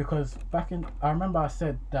 Because I remember I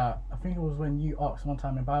said that, I think it was when you asked one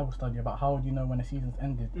time in Bible study about how do you know when the season's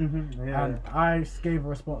ended. I gave a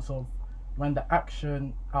response of when the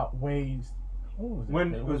action outweighs.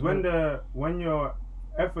 When your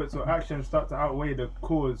efforts or actions start to outweigh the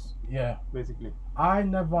cause. Yeah, basically. I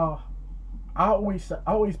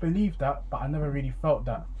always believed that, but I never really felt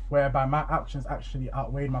that, whereby my actions actually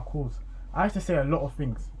outweighed my cause. I used to say a lot of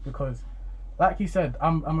things because, like you said,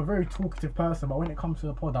 I'm a very talkative person, but when it comes to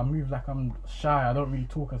the pod, I move like I'm shy. I don't really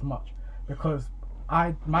talk as much because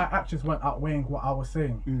my actions weren't outweighing what I was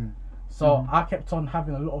saying. So I kept on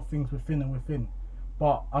having a lot of things within.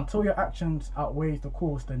 But until your actions outweighs the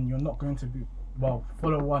cause, then you're not going to be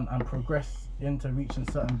follow one and progress into reaching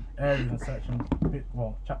certain areas and certain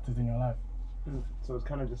chapters in your life. So it's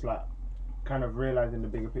kind of just like realizing the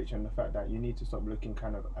bigger picture and the fact that you need to stop looking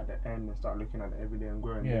kind of at the end and start looking at the everyday and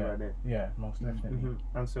growing day by day. Yeah, most definitely.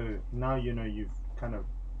 And so now you've kind of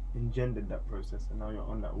engendered that process and now you're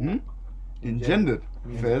on that walk. Engendered?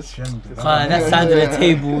 Fairs? That side of the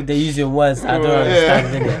table, they use your words I don't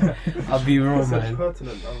understand, innit? I'll be real, man.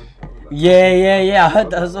 Pertinent, Yeah, I heard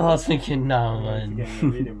that as well. I was thinking, nah, man. Getting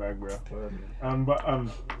your reading bag, bro.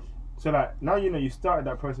 So like, now you started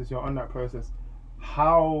that process, you're on that process.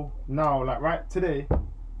 How now, like right today,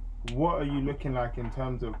 what are you looking like in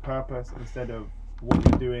terms of purpose instead of what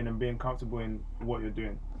you're doing and being comfortable in what you're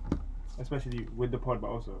doing? Especially with the pod, but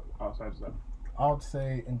also outside of that. I would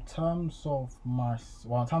say in terms of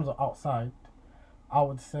outside, I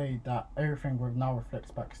would say that everything now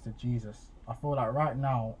reflects back to Jesus. I feel like right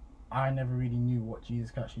now, I never really knew what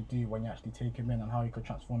Jesus could actually do when you actually take him in and how he could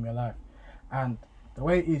transform your life. And the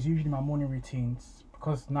way it is usually my morning routines,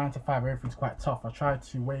 because 9 to 5 everything's quite tough, I try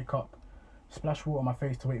to wake up, splash water on my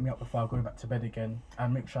face to wake me up before I go back to bed again,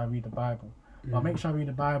 and make sure I read the Bible. But make sure I read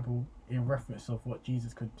the Bible in reference of what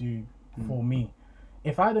Jesus could do for me.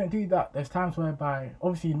 If I don't do that, there's times whereby,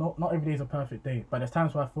 obviously not every day is a perfect day, but there's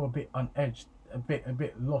times where I feel a bit unedged, a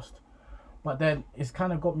bit lost. But then it's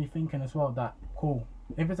kind of got me thinking as well that, cool,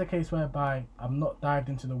 if it's a case whereby I'm not dived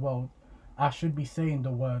into the world, I should be saying the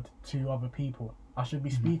word to other people. I should be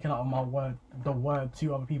speaking out of the word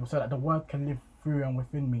to other people so that the word can live through and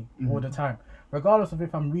within me all the time. Regardless of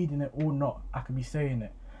if I'm reading it or not, I can be saying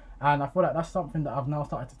it. And I feel like that's something that I've now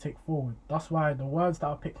started to take forward. That's why the words that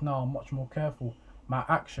I pick now are much more careful. My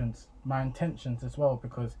actions, my intentions as well,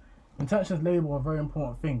 because intentions label a very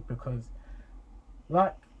important thing, because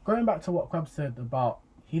like going back to what Crab said about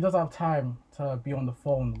he does have time to be on the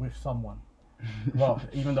phone with someone. Well,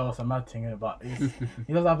 even though it's a mad thing, but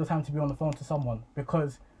he doesn't have the time to be on the phone to someone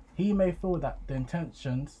because he may feel that the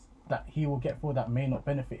intentions that he will get for that may not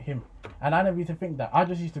benefit him. And I never used to think that. I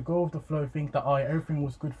just used to go with the flow, think that everything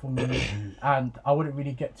was good for me and I wouldn't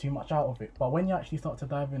really get too much out of it. But when you actually start to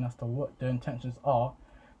dive in as to what the intentions are,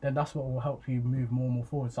 then that's what will help you move more and more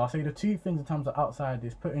forward. So I'll say the two things in terms of outside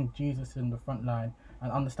is putting Jesus in the front line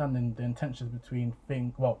and understanding the intentions between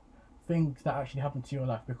things that actually happen to your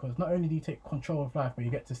life, because not only do you take control of life, but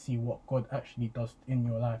you get to see what God actually does in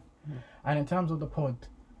your life. And in terms of the pod,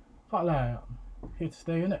 can't lie, I'm here to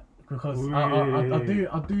stay in it, because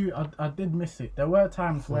I did miss it. There were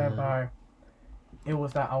times whereby it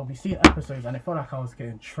was that I'll be seeing episodes and it felt like I was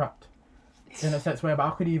getting trapped. In a sense where, but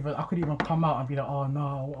I could even come out and be like, oh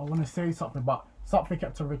no, I want to say something, but something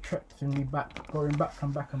kept on retracting me back, going back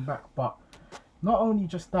and back and back. But not only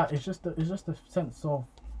just that, it's just the sense of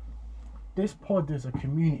this pod is a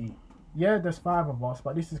community. Yeah, there's 5 of us,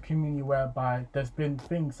 but this is a community whereby there's been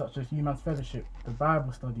things such as Human's Fellowship, the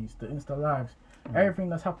Bible studies, the Insta Lives, everything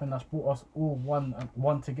that's happened that's brought us all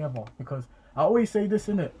one together. Because I always say this,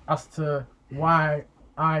 innit, as to why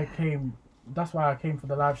I came. That's why I came for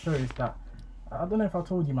the live show. Is that I don't know if I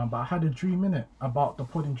told you, man, but I had a dream in it about the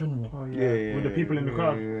pod in general. Oh yeah, with the people in the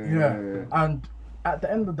crowd. Yeah, and at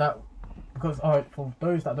the end of that, because for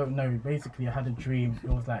those that don't know, basically I had a dream. It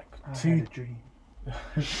was like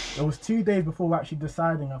it was 2 days before we're actually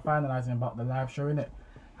deciding and finalising about the live show, innit?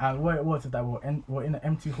 And what it was is that we're in an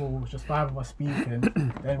empty hall, just 5 of us speaking.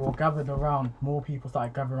 Then we're gathered around, more people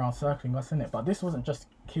started gathering around, circling us, innit? But this wasn't just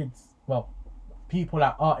kids, well, people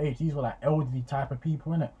at our age, these were like elderly type of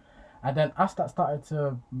people, innit? And then as that started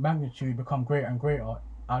to magnitude become greater and greater,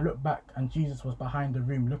 I looked back and Jesus was behind the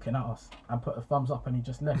room looking at us and put a thumbs up and he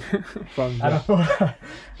just left. I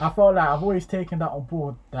felt like I've always taken that on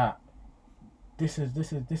board, that this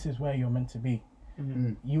is where you're meant to be.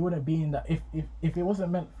 Mm-hmm. You wouldn't be in that if it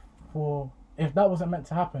wasn't meant for, if that wasn't meant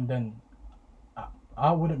to happen, then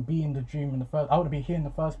I wouldn't be in the dream in the first. I wouldn't be here in the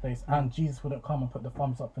first place, and Jesus wouldn't come and put the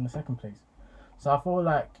thumbs up in the second place. So I feel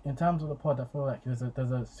like in terms of the pod, I feel like there's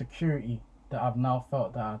a security that I've now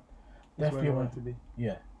felt that I definitely want to be.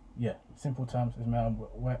 Yeah. Simple terms is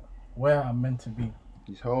where I'm meant to be.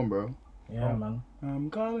 He's home, bro. Yeah, man. I'm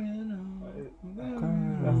coming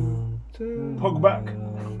home. Pog back.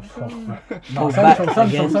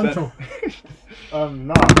 Central.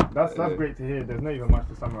 That's great to hear. There's not even much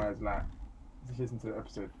to summarize. Like, just listen to the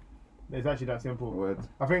episode. It's actually that simple. Words.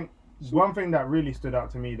 I think one thing that really stood out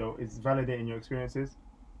to me though is validating your experiences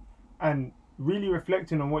and really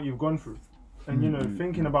reflecting on what you've gone through, and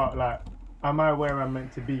thinking about, like, am I where I'm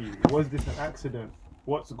meant to be? Was this an accident?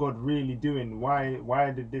 What's God really doing?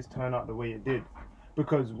 Why did this turn out the way it did?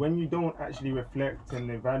 Because when you don't actually reflect and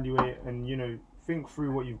evaluate and think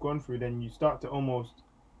through what you've gone through, then you start to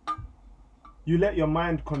you let your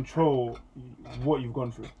mind control what you've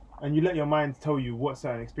gone through, and you let your mind tell you what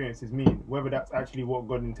certain experiences mean, whether that's actually what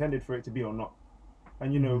God intended for it to be or not.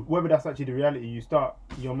 And whether that's actually the reality,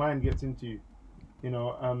 your mind gets into,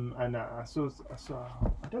 and I saw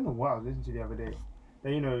I don't know what I was listening to the other day,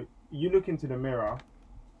 that you look into the mirror,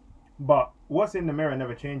 but what's in the mirror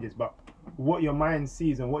never changes, but what your mind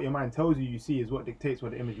sees and what your mind tells you see is what dictates what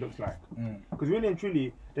the image looks like. Because really and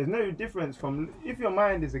truly, there's no difference from, if your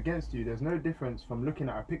mind is against you, there's no difference from looking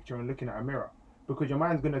at a picture and looking at a mirror, because your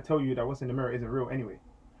mind's going to tell you that what's in the mirror isn't real anyway.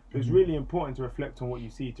 So it's really important to reflect on what you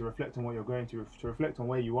see, to reflect on what you're going to reflect on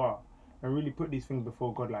where you are, and really put these things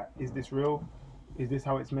before God, like, is this real? Is this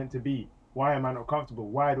how it's meant to be? Why am I not comfortable?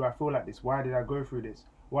 Why do I feel like this? Why did I go through this?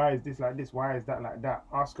 Why is this like this? Why is that like that?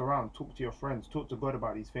 Ask around, talk to your friends, talk to God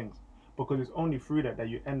about these things. Because it's only through that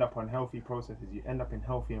you end up on healthy processes, you end up in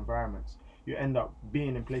healthy environments, you end up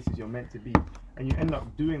being in places you're meant to be, and you end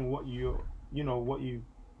up doing what you've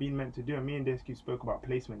been meant to do. And me and Desky spoke about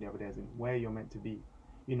placement the other day, as in where you're meant to be.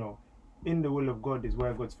 In the will of God is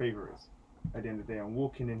where God's favor is at the end of the day, and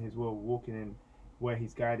walking in His will, walking in where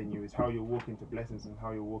He's guiding you is how you'll walk into blessings and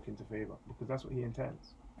how you'll walk into favor, because that's what He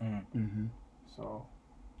intends. So,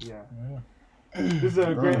 yeah. This is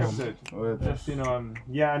a great episode. Just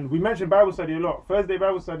and we mentioned Bible study a lot. Thursday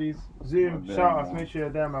Bible studies, Zoom, shout us, make sure you're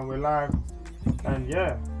there, man. We're live, and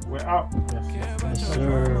yeah, we're out. Yes,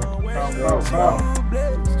 sir. Bow.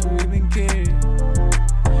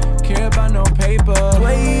 Care about no paper.